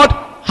the Lord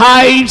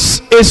hides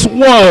his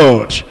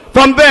word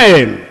from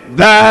them.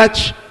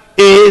 That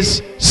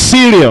is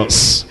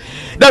serious.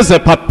 That's the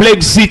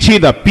perplexity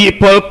that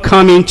people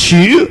come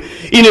into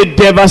in a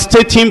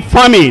devastating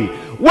famine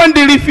when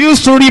they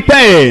refuse to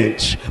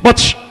repent.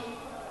 But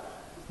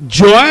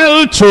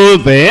Joel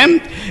told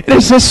them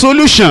there's a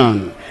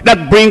solution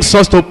that brings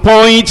us to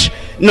point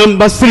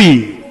number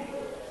 3.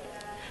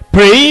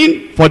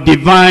 Praying for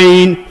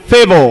divine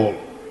favor.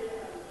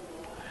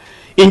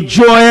 In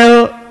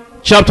Joel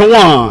chapter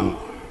 1,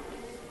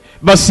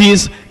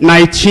 verses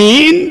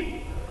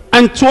 19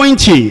 and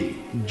 20.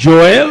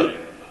 Joel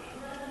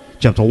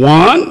chapter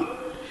 1,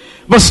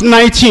 verse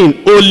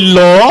 19. O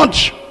Lord,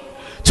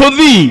 to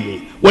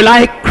thee will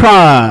I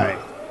cry,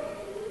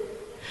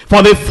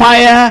 for the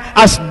fire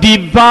has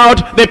devoured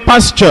the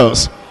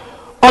pastures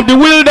of the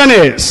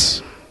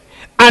wilderness,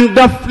 and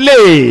the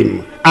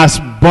flame has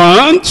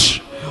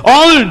burnt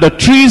all the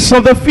trees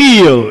of the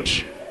field.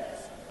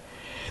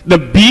 The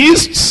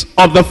beasts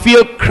of the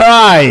field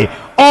cry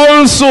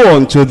also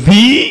unto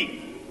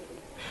thee,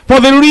 for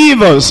the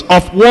rivers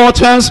of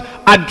waters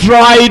are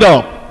dried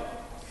up,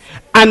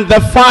 and the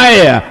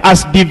fire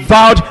has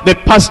devoured the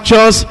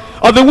pastures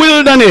of the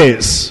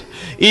wilderness.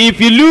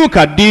 If you look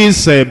at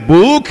this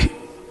book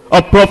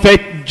of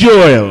Prophet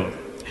Joel,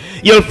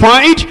 you'll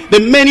find the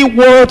many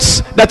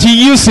words that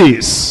he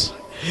uses.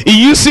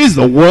 He uses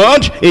the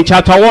word in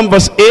chapter 1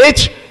 verse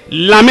 8,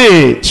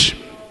 lament.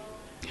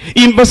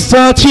 In verse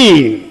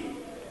 13,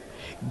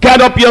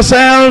 gather up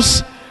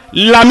yourselves,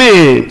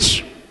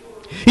 lament.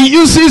 He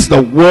uses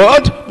the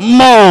word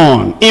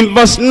mourn. In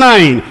verse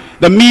 9,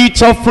 the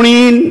meat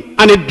offering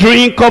and the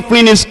drink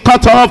offering is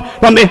cut off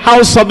from the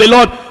house of the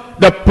Lord.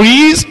 The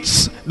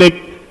priests, the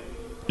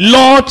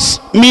Lord's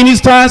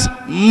ministers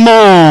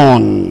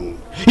mourn.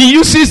 He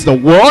uses the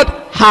word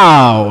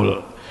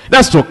howl.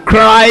 That's to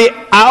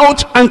cry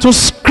out and to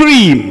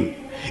scream.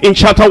 In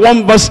chapter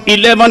 1 verse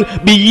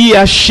 11, be ye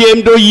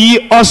ashamed, O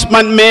ye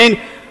husbandmen,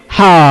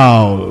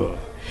 howl.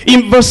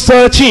 In verse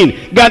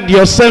 13, guard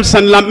yourselves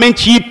and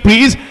lament, ye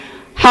priests,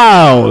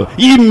 howl,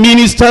 ye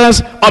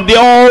ministers of the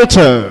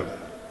altar.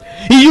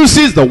 He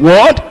uses the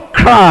word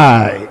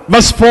cry.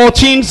 Verse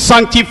 14,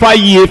 sanctify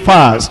ye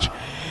fast.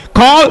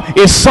 Call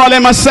a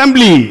solemn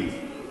assembly.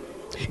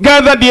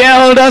 Gather the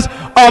elders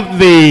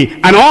of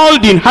and all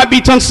the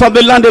inhabitants of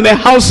the land in the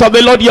house of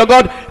the Lord your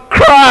God.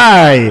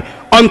 Cry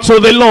unto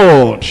the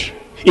Lord.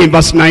 In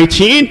verse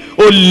 19,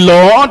 O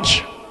Lord,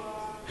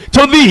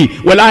 to thee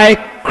will I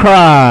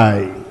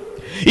cry.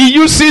 He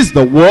uses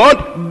the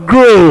word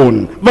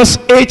groan. Verse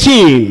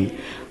 18,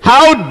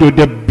 how do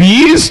the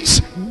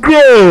beasts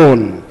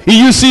groan? He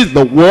uses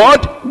the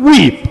word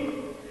weep.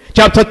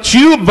 Chapter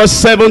 2 verse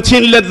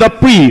 17, let the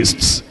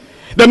priests,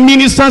 the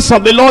ministers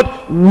of the Lord,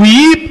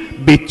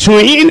 weep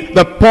between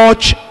the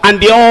porch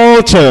and the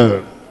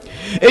altar.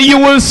 You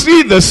will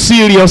see the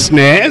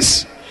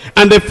seriousness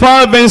and the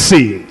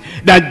fervency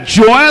that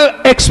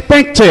Joel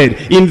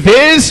expected in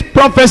this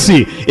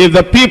prophecy if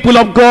the people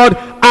of God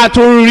are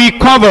to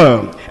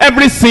recover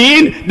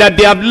everything that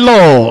they have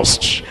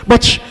lost.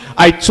 But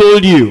I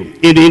told you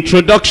in the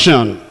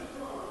introduction,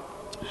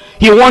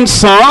 he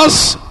wants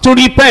us to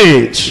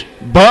repent,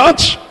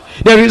 but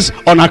there is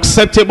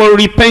unacceptable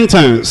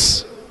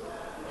repentance.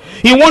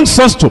 He wants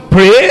us to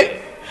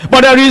pray,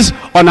 but there is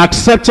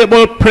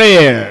unacceptable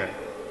prayer.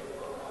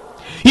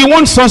 He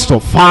wants us to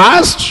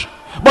fast,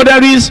 but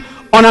there is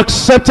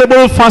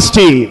unacceptable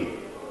fasting.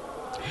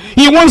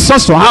 He wants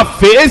us to have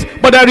faith,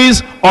 but there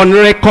is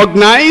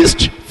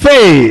unrecognized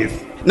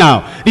faith.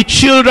 Now, the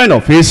children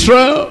of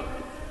Israel,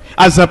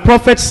 as the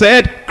prophet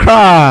said,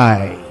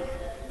 cry,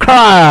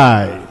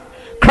 cry,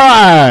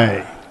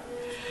 cry.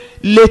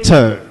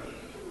 Later,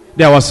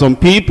 there were some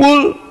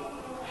people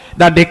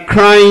that the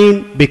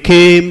crying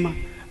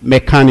became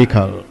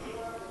mechanical.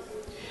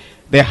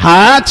 The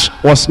heart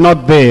was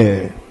not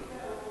there.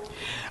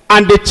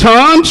 And they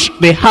turned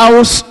the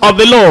house of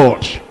the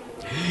Lord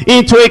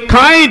into a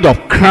kind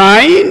of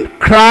crying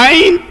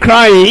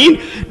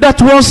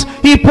that was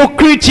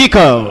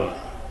hypocritical.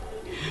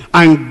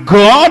 And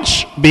God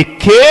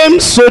became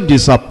so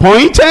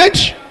disappointed.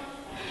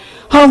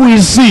 How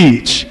is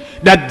it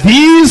that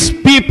these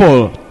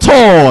people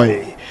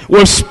toy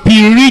with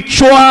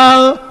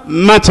spiritual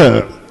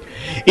matter?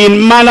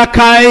 In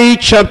Malachi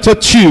chapter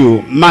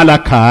 2,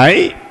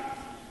 Malachi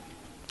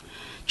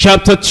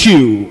chapter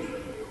 2,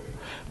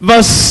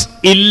 verse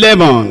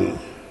 11,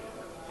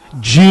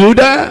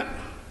 Judah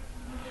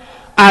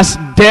has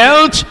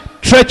dealt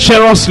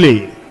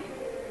treacherously,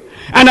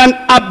 and an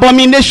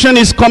abomination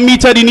is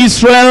committed in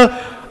Israel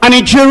and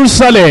in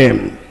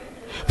Jerusalem.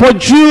 For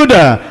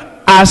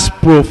Judah has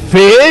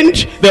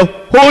profaned the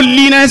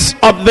holiness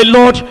of the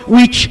Lord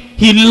which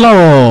he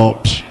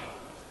loved,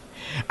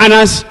 and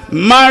has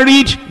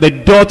married the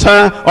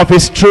daughter of a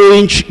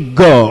strange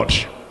god.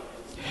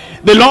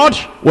 The Lord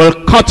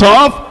will cut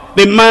off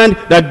the man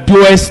that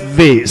doeth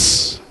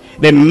this,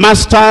 the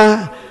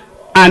master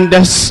and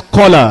the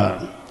scholar.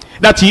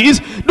 That is,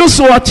 those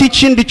who are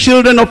teaching the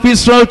children of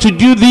Israel to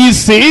do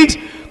these things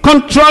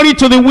contrary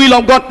to the will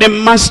of God, the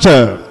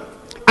master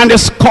and the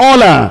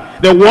scholar,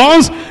 the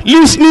ones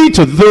listening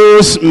to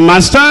those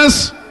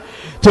masters,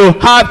 to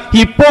have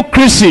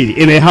hypocrisy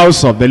in the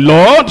house of the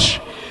Lord,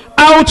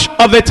 out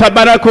of the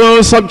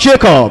tabernacles of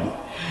Jacob,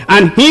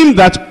 and him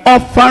that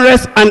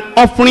offereth an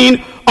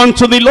offering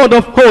unto the Lord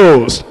of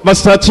hosts.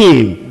 Verse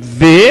 13,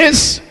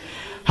 this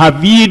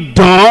have ye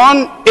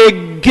done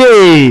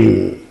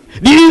again.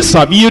 This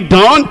have you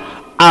done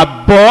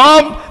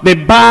above the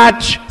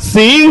bad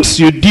things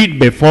you did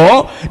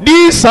before.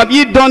 This have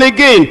you done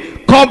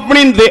again,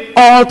 covering the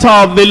altar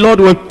of the Lord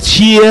with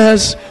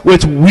tears,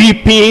 with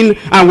weeping,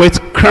 and with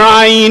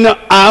crying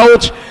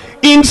out,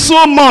 in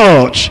so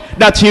much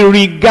that he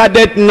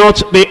regarded not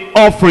the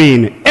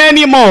offering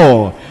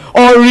anymore,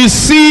 or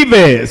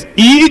receiveth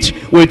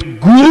it with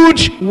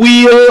good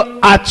will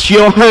at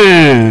your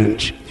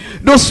hand.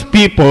 Those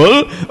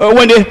people,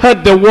 when they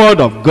heard the word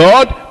of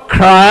God,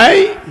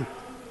 cry,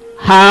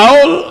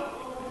 howl,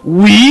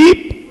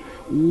 weep,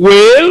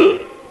 wail,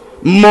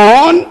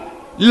 mourn,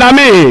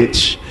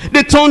 lament.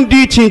 They turned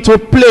it into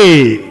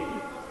play.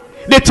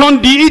 They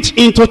turned it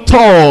into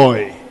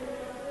toy.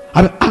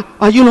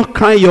 Are you not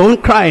crying your own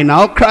cry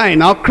now? Cry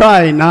now,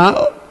 cry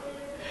now.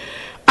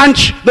 And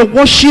the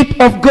worship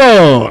of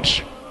God,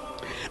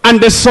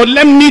 and the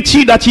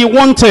solemnity that he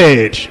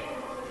wanted,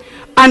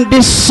 and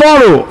the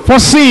sorrow for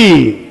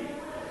sin,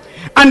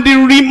 and the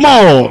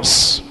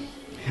remorse,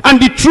 and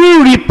the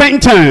true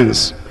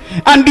repentance,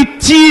 and the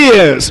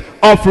tears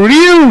of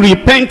real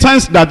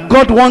repentance that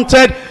God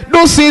wanted,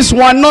 those things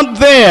were not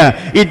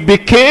there. It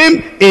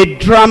became a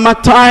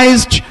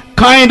dramatized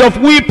kind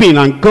of weeping.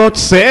 And God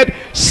said,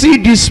 see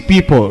these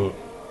people,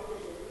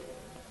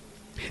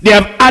 they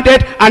have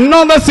added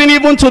another thing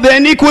even to the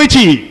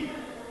iniquity.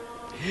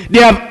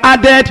 They have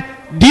added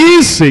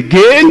this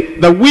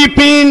again, the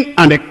weeping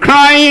and the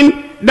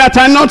crying, that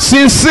are not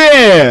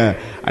sincere.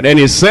 And then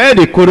he said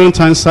he couldn't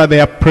answer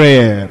their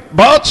prayer.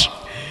 But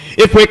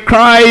if we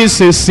cry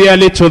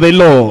sincerely to the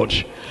Lord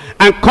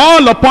and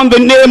call upon the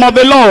name of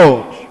the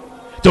Lord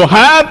to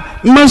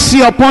have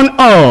mercy upon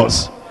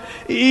us,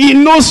 he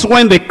knows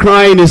when the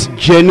crying is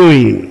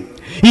genuine.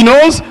 He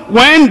knows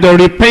when the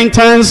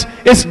repentance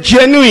is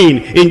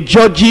genuine. In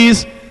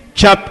Judges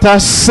chapter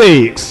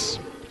 6.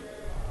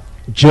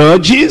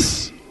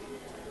 Judges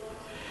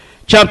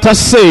chapter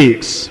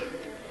 6.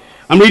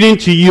 I'm reading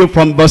to you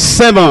from verse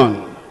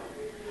 7.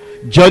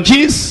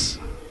 Judges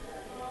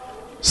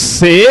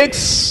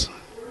 6,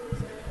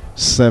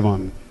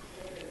 7.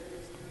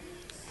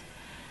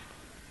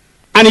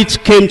 And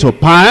it came to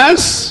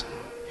pass,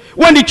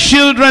 when the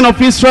children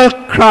of Israel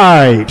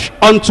cried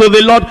unto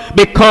the Lord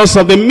because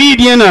of the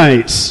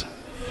Midianites,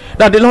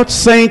 that the Lord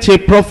sent a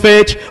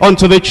prophet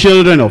unto the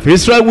children of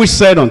Israel, which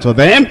said unto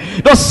them,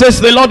 thus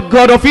says the Lord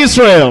God of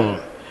Israel,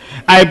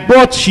 I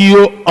brought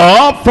you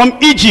up from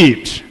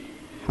Egypt,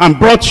 and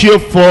brought you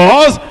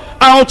forth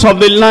out of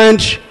the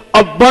land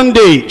of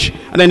bondage.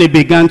 And then he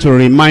began to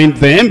remind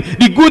them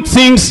the good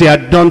things he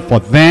had done for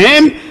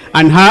them,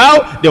 and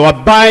how they were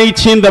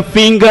biting the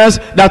fingers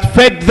that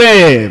fed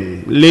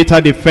them. Later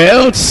they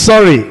felt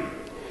sorry,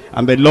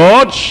 and the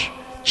Lord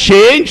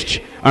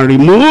changed and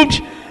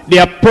removed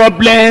their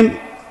problem,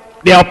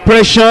 their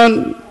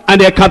oppression, and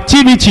their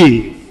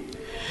captivity.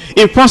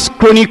 In 1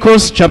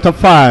 Chronicles chapter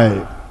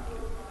 5.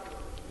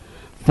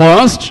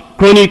 1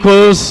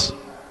 Chronicles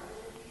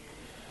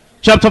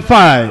chapter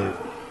 5,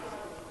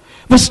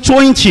 verse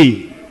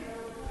 20.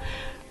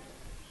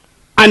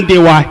 And they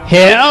were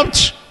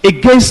helped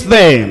against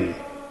them,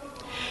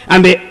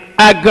 and the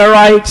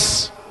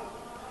Agarites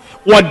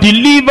were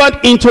delivered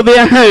into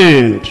their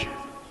hand,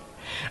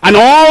 and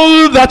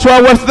all that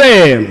were with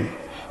them,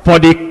 for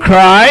they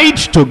cried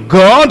to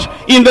God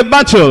in the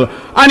battle,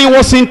 and he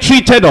was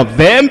entreated of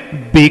them,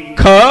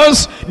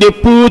 because they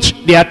put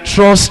their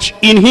trust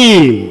in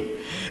him.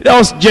 There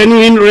was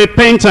genuine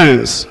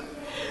repentance.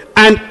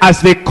 And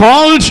as they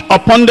called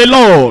upon the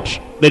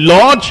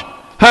Lord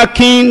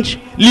hearkened,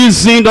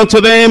 listened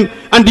unto them,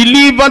 and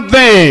delivered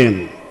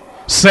them.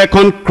 2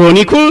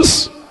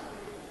 Chronicles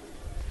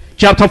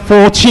chapter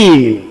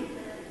 14,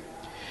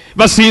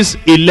 verses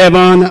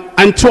 11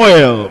 and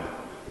 12.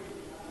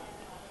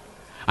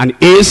 And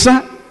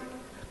Asa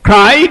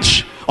cried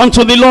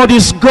unto the Lord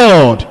his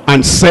God,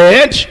 and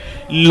said,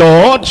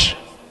 Lord,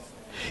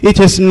 it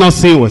is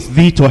nothing with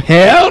thee to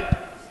help,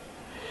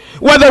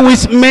 whether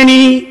with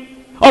many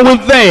or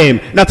with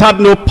them that have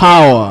no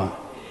power.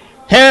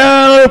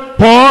 Help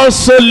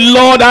us, O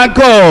Lord our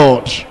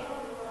God,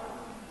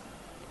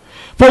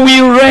 for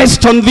we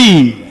rest on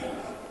thee,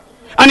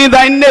 and in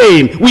thy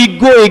name we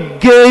go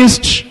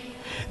against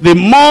the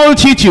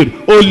multitude.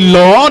 O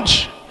Lord,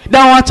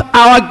 thou art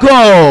our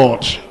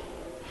God.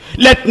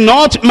 Let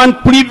not man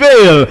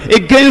prevail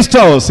against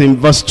us. In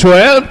verse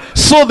 12,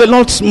 so the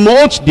Lord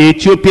smote the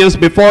Ethiopians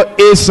before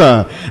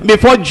Asa,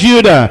 before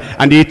Judah,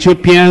 and the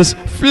Ethiopians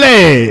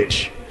fled.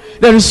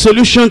 There is a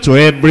solution to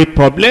every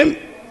problem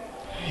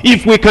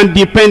if we can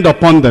depend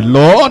upon the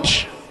Lord.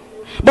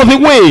 But the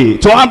way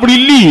to have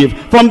relief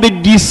from the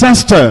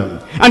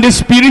disaster and the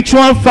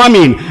spiritual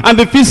famine and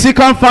the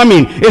physical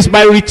famine is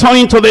by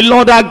returning to the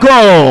Lord our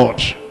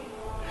God.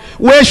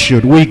 Where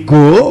should we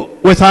go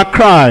with our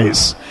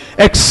cries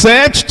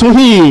except to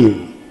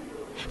him,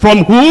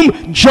 from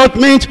whom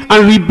judgment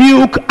and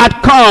rebuke had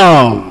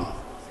come?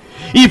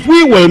 If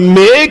we will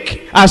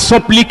make a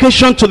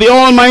supplication to the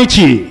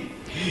Almighty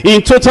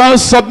in total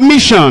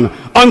submission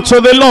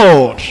unto the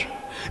Lord,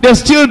 there'll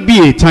still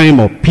be a time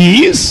of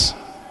peace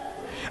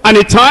and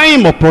a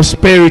time of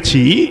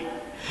prosperity,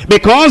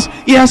 because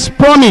he has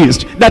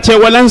promised that he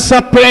will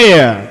answer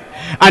prayer,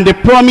 and the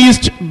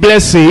promised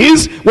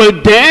blessings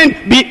will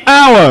then be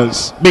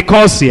ours,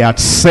 because he had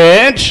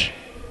said,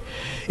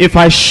 if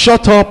I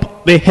shut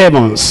up the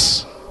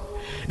heavens,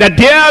 that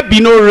there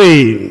be no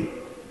rain,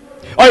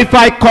 or if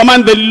I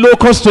command the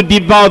locusts to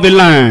devour the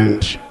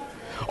land,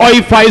 or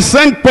if I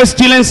send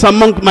pestilence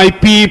among my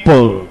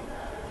people,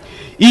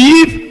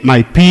 if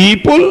my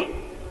people,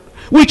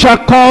 which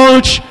are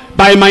called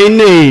by my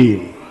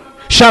name,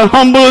 shall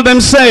humble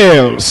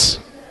themselves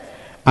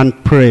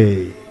and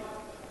pray,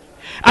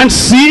 and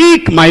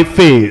seek my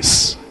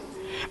face,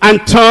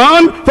 and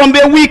turn from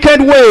their wicked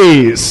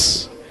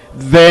ways,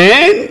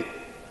 then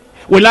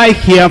will I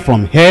hear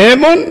from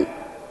heaven,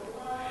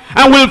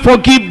 and will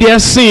forgive their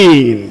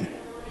sin,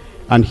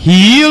 and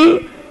heal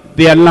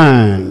their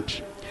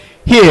land.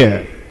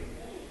 Here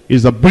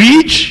is a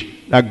bridge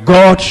that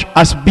God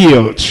has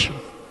built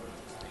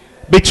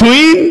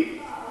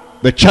between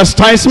the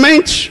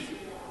chastisement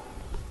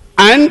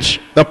and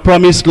the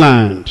promised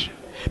land,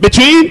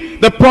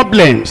 between the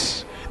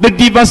problems, the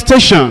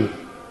devastation,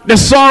 the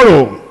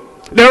sorrow,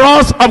 the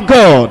wrath of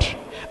God,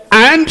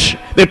 and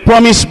the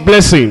promised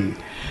blessing.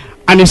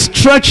 And he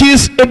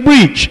stretches a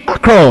bridge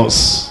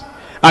across,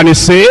 and he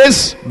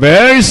says,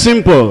 very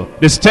simple,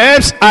 the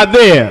steps are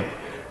there: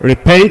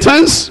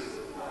 repentance,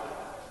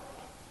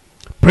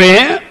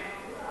 prayer,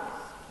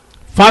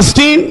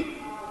 fasting,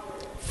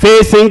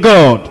 faith in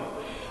God.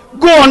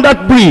 Go on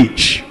that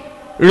bridge.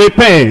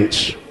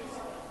 Repent.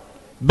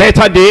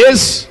 Better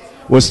days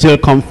will still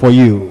come for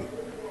you.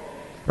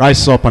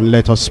 Rise up and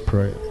let us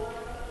pray.